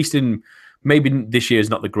 At least maybe this year is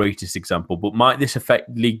not the greatest example, but might this affect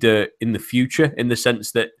Ligue 2 in the future, in the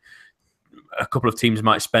sense that a couple of teams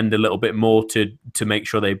might spend a little bit more to make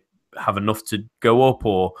sure they have enough to go up,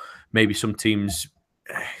 or maybe some teams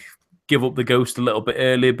give up the ghost a little bit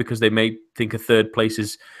earlier because they may think a third place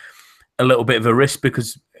is a little bit of a risk,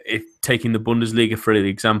 because if taking the Bundesliga for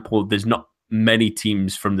example, there's not many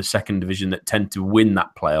teams from the second division that tend to win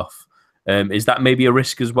that playoff. Is that maybe a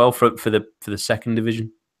risk as well for the second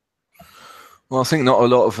division? Well, I think not a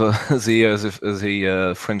lot of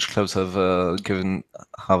the French clubs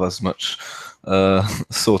have as much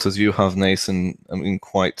thought as you have, Nathan. I mean,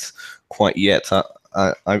 quite yet.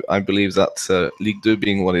 I believe that Ligue 2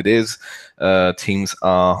 being what it is, teams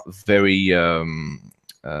are very,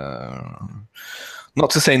 not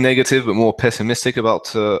to say negative, but more pessimistic about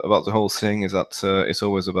the whole thing. Is that it's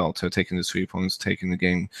always about taking the 3 points, taking the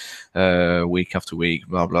game week after week,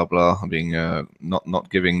 blah blah blah, being not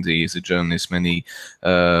giving the journalists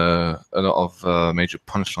a lot of major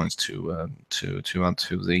punchlines to add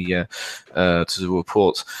to the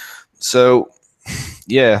report. So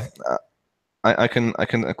yeah. I can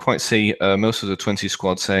quite see most of the 20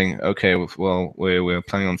 squad saying, okay, well, we're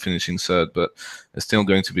planning on finishing third, but it's still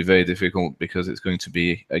going to be very difficult because it's going to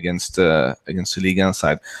be against the Ligue 1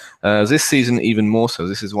 side. This season, even more so.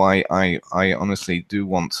 This is why I honestly do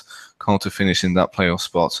want Caen to finish in that playoff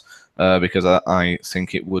spot, because I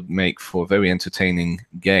think it would make for a very entertaining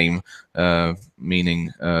game,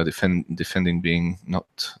 meaning defending being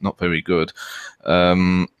not very good.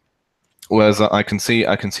 Whereas I can see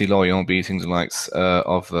Lorient beating the likes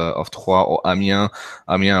of Troyes or Amiens.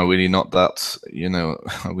 Amiens are really not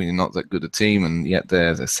that good a team, and yet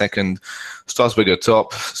they're second. Strasbourg are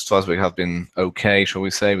top. Strasbourg have been okay, shall we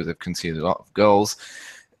say, but they've conceded a lot of goals.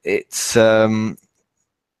 It's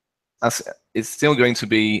as it's still going to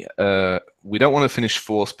be, we don't want to finish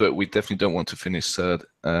fourth, but we definitely don't want to finish third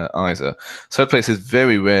either. Third place is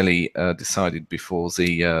very rarely decided before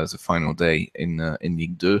the final day in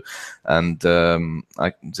Ligue 2, and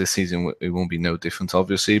this season it won't be no different,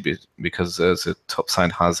 obviously, because the top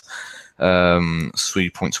side has 3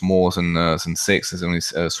 points more than six. There's only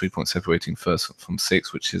 3 points separating first from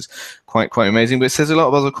six, which is quite amazing. But it says a lot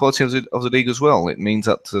about the quality of the league as well. It means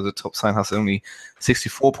that the top side has only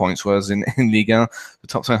 64 points, whereas in Ligue 1 the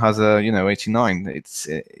top side has 89.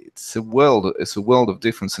 It's a world of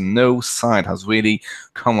difference, and no side has really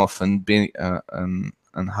come off and been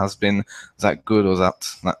and has been that good or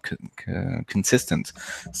consistent.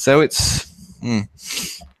 So it's.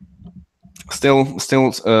 Still, the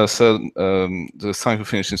side who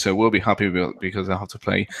finished so will be happy because they have to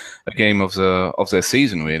play a game of their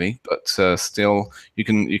season, really. But still, you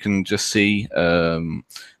can just see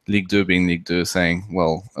Ligue 2 being Ligue 2, saying,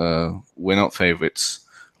 "Well, we're not favourites.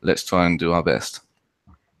 Let's try and do our best."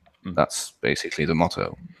 That's basically the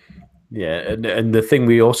motto. Yeah, and the thing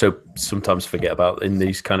we also sometimes forget about in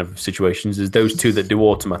these kind of situations is those two that do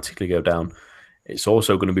automatically go down. It's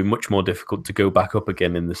also going to be much more difficult to go back up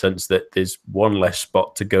again, in the sense that there's one less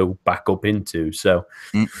spot to go back up into. So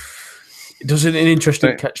it does an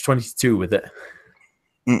interesting catch-22 with it.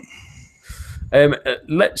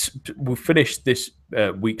 We'll finish this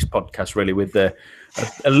week's podcast really with a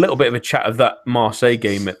little bit of a chat of that Marseille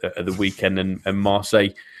game at the weekend, and Marseille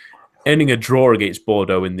earning a draw against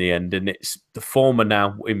Bordeaux in the end. And it's the former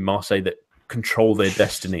now in Marseille that control their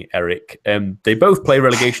destiny, Eric. They both play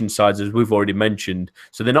relegation sides, as we've already mentioned,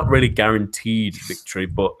 so they're not really guaranteed victory.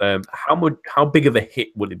 But how big of a hit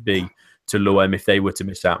would it be to l'OM if they were to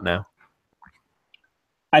miss out now?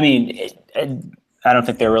 I mean, I don't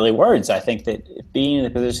think they're really words. I think that being in the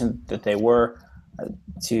position that they were,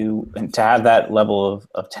 to have that level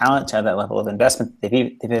of talent, to have that level of investment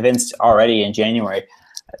they've evinced already in January,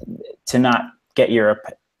 to not get Europe,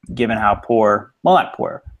 given how poor, well, not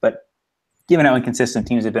poor, but given how inconsistent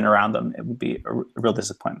teams have been around them, it would be a real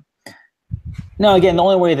disappointment. No, again, the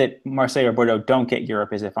only way that Marseille or Bordeaux don't get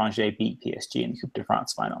Europe is if Angers beat PSG in the Coupe de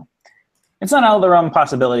France final. It's not out of the realm of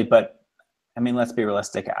possibility, but I mean, let's be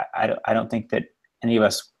realistic. I don't think that any of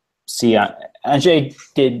us see. Angers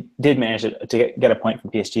did manage to get a point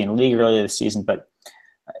from PSG in the league earlier this season, but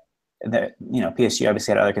PSG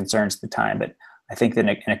obviously had other concerns at the time. But I think that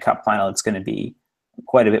in a cup final, it's going to be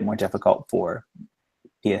quite a bit more difficult for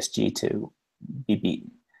PSG to be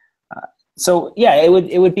beaten. So yeah, it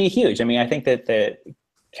would be huge. I mean, I think that the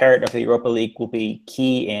carrot of the Europa League will be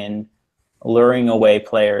key in luring away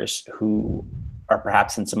players who are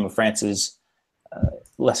perhaps in some of France's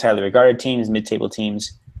less highly regarded teams, mid-table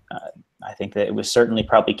teams. I think that it was certainly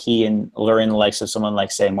probably key in luring the likes of someone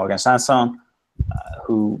like, say, Morgan Sanson,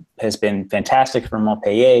 who has been fantastic for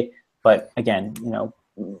Montpellier. But again,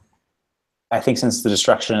 I think since the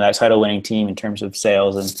destruction of that title-winning team in terms of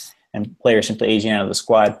sales and players simply aging out of the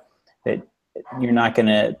squad, that you're not going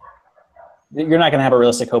to have a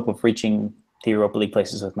realistic hope of reaching the Europa League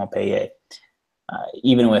places with Montpellier,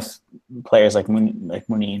 even with players like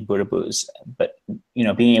Mouni and Boudebouz. But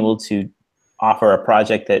being able to offer a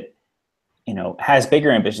project that has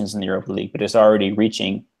bigger ambitions in the Europa League, but is already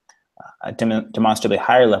reaching a demonstrably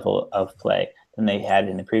higher level of play than they had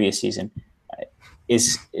in the previous season,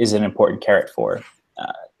 is an important carrot for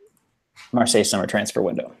Marseille's summer transfer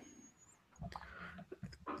window.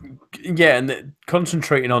 Yeah, and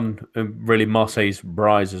concentrating on really Marseille's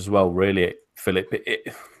rise as well, really, Philip.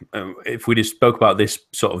 If we just spoke about this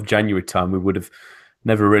sort of January time, we would have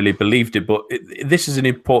never really believed it. But this is an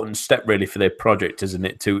important step, really, for their project, isn't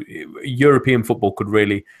it? European football could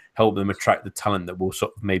really help them attract the talent that will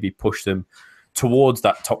sort of maybe push them towards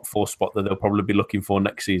that top four spot that they'll probably be looking for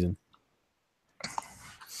next season.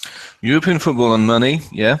 European football and money,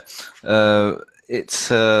 yeah. It's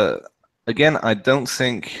again, I don't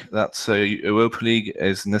think that Europa League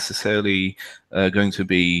is necessarily going to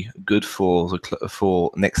be good for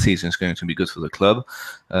for next season. It's going to be good for the club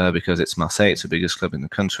because it's Marseille. It's the biggest club in the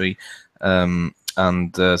country, and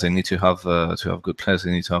they need to have good players.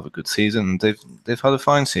 They need to have a good season. They've had a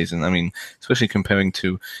fine season. I mean, especially comparing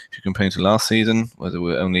to last season, where there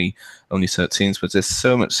were only 13s. But there's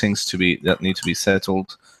so much things that need to be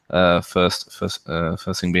settled. First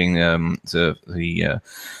thing being the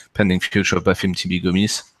pending future of Bafim Tibi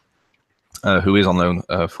Gomis, who is on loan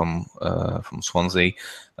from Swansea,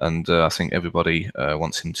 and I think everybody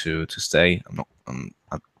wants him to stay.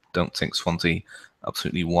 I don't think Swansea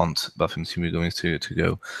absolutely want Bafim Tibi Gomis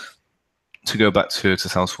to go back to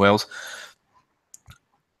South Wales.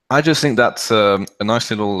 I just think that's a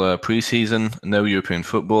nice little preseason. No European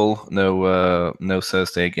football, no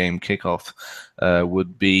Thursday game kickoff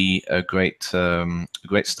would be a great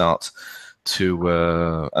start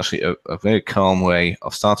to actually a very calm way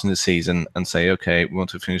of starting the season and say, okay, we want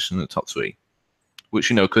to finish in the top three,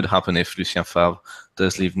 which could happen if Lucien Favre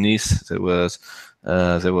does leave Nice. I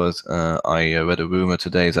read a rumor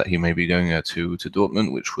today that he may be going to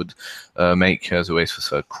Dortmund, which would make the race for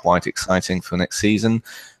third quite exciting for next season.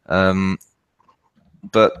 But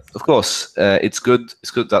of course, it's good.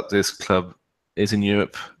 It's good that this club is in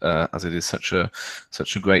Europe, as it is such a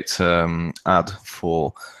great ad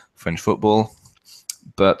for French football.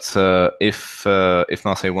 But if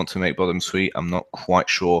Marseille want to make bottom three, I'm not quite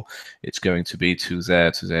sure it's going to be to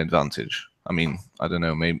their advantage. I mean, I don't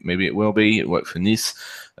know. Maybe it will be. It worked for Nice,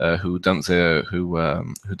 who dumped the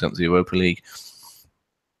Europa League.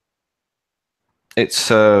 It's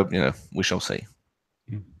we shall see.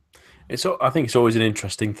 I think it's always an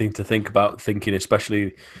interesting thing to think about, thinking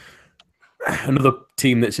especially another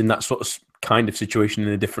team that's in that sort of kind of situation in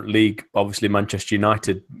a different league. Obviously, Manchester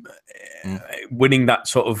United winning that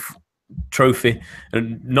sort of trophy,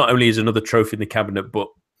 and not only is another trophy in the cabinet, but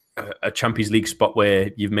a Champions League spot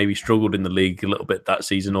where you've maybe struggled in the league a little bit that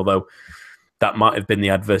season, although that might have been the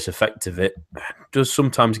adverse effect of it, does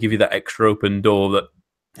sometimes give you that extra open door that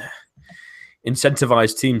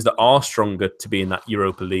incentivise teams that are stronger to be in that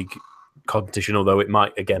Europa League competition, although it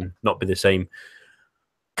might, again, not be the same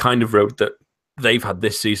kind of road that they've had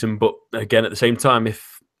this season. But again, at the same time,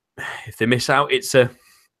 if they miss out, it's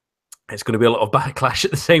going to be a lot of backlash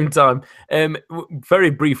at the same time.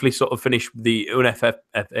 Very briefly, sort of finish the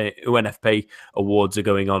UNFP awards are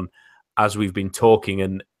going on as we've been talking,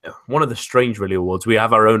 and one of the strange really awards, we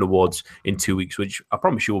have our own awards in 2 weeks, which I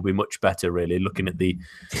promise you will be much better, really, looking at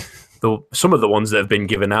some of the ones that have been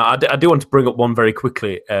given out. I do want to bring up one very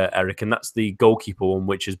quickly, Eric, and that's the goalkeeper one,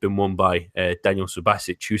 which has been won by Daniel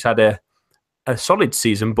Subasic, who's had a solid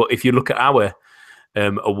season. But if you look at our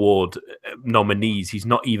award nominees, he's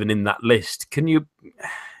not even in that list.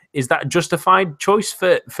 Is that a justified choice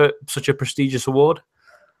for such a prestigious award?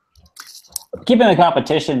 Given the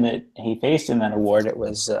competition that he faced in that award, it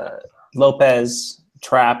was Lopez,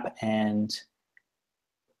 Trapp, and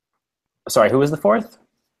sorry, who was the fourth?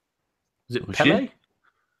 Was it Pele?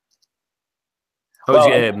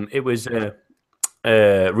 It was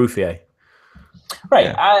Ruffier. Right.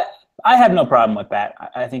 Yeah. I have no problem with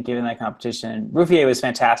that. I think given that competition, Ruffier was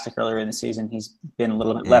fantastic earlier in the season. He's been a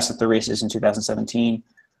little bit less at the races in 2017.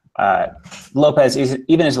 Lopez,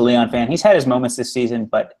 even as a Lyon fan, he's had his moments this season,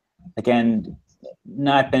 but again,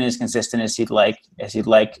 not been as consistent as you'd like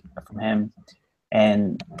from him.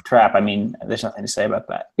 And Trapp, I mean, there's nothing to say about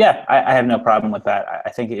that. Yeah, I have no problem with that. I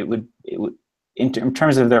think it would in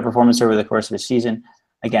terms of their performance over the course of the season.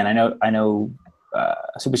 Again, I know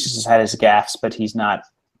Subasic has had his gaffes, but he's not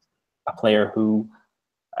a player who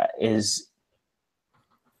is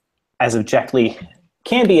as objectively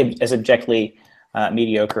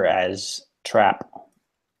mediocre as Trapp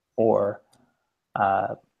or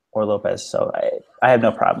Lopez. So I have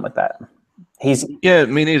no problem with that.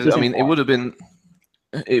 Me neither. I mean, it would have been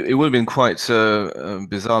quite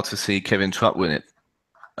bizarre to see Kevin Trapp win it.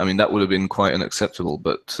 I mean, that would have been quite unacceptable.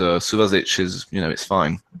 But Subasic is, it's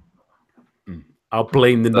fine. I'll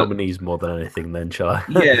blame the nominees more than anything, then, shall I?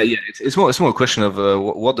 yeah. It's more a question of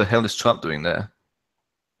what the hell is Trapp doing there?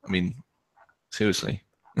 I mean, seriously.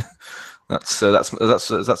 That's most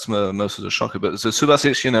of the shocker. But so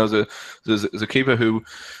Subasic, the keeper who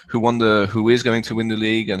is going to win the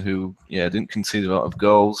league and who didn't concede a lot of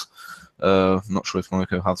goals. I'm not sure if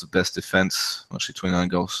Monaco has the best defense. Actually, 29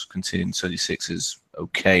 goals conceded in 36 is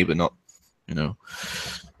okay, but not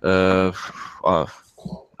I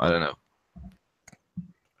don't know.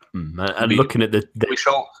 And looking at we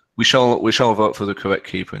shall vote for the correct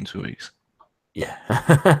keeper in 2 weeks. Yeah,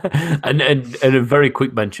 and a very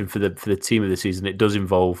quick mention for the team of the season. It does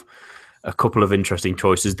involve a couple of interesting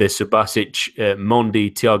choices. There's Subasic,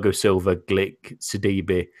 Mondi, Thiago Silva, Glick,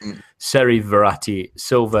 Sidibe, Seri, Verratti,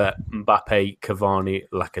 Silva, Mbappe, Cavani,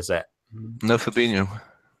 Lacazette. No Fabinho.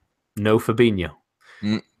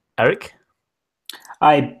 Eric?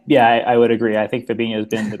 I would agree. I think Fabinho has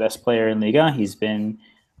been the best player in Liga. He's been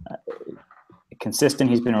consistent.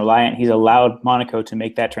 He's been reliant. He's allowed Monaco to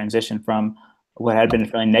make that transition from what had been a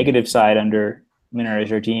fairly negative side under Minare's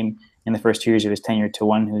regime in the first 2 years of his tenure to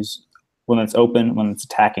one that's open, one that's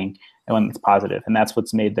attacking, and one that's positive. And that's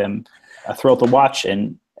what's made them a thrill to watch,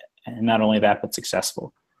 and not only that, but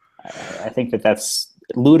successful. I think that's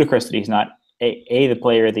ludicrous that he's not the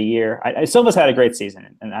player of the year. Silva's had a great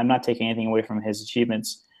season, and I'm not taking anything away from his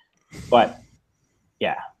achievements. But,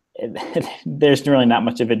 yeah, there's really not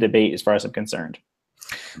much of a debate as far as I'm concerned.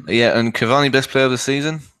 Yeah, and Cavani best player of the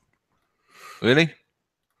season? Really?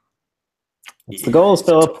 It's the goals,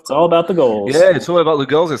 Philip. It's all about the goals. Yeah, it's all about the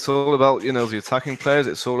goals. It's all about, the attacking players.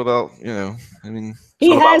 It's all about, I mean,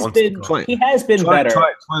 he has been better.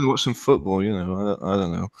 Try and watch some football. I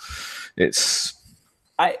don't know. It's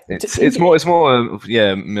more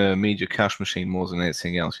media cash machine more than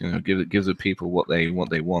anything else. Give the people what they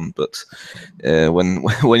want. But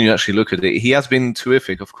when you actually look at it, he has been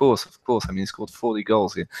terrific. Of course. I mean, he scored 40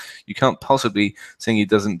 goals. You can't possibly think he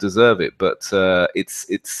doesn't deserve it. But it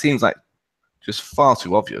seems like just far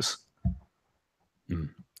too obvious.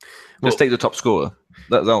 Just take the top scorer.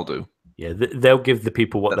 That'll do. Yeah, they'll give the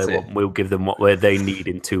people what they want. We'll give them what they need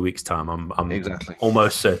in 2 weeks' time. I'm exactly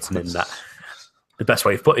almost certain in that. The best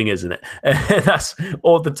way of putting it, isn't it? That's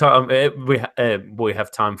all the time we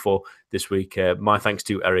have time for this week. My thanks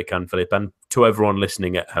to Eric and Philip, and to everyone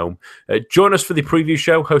listening at home. Join us for the preview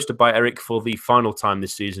show hosted by Eric for the final time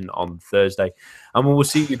this season on Thursday. And we will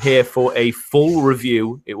see you here for a full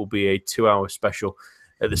review. It will be a 2-hour special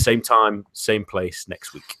at the same time, same place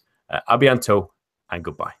next week. A bientôt and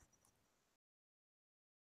goodbye.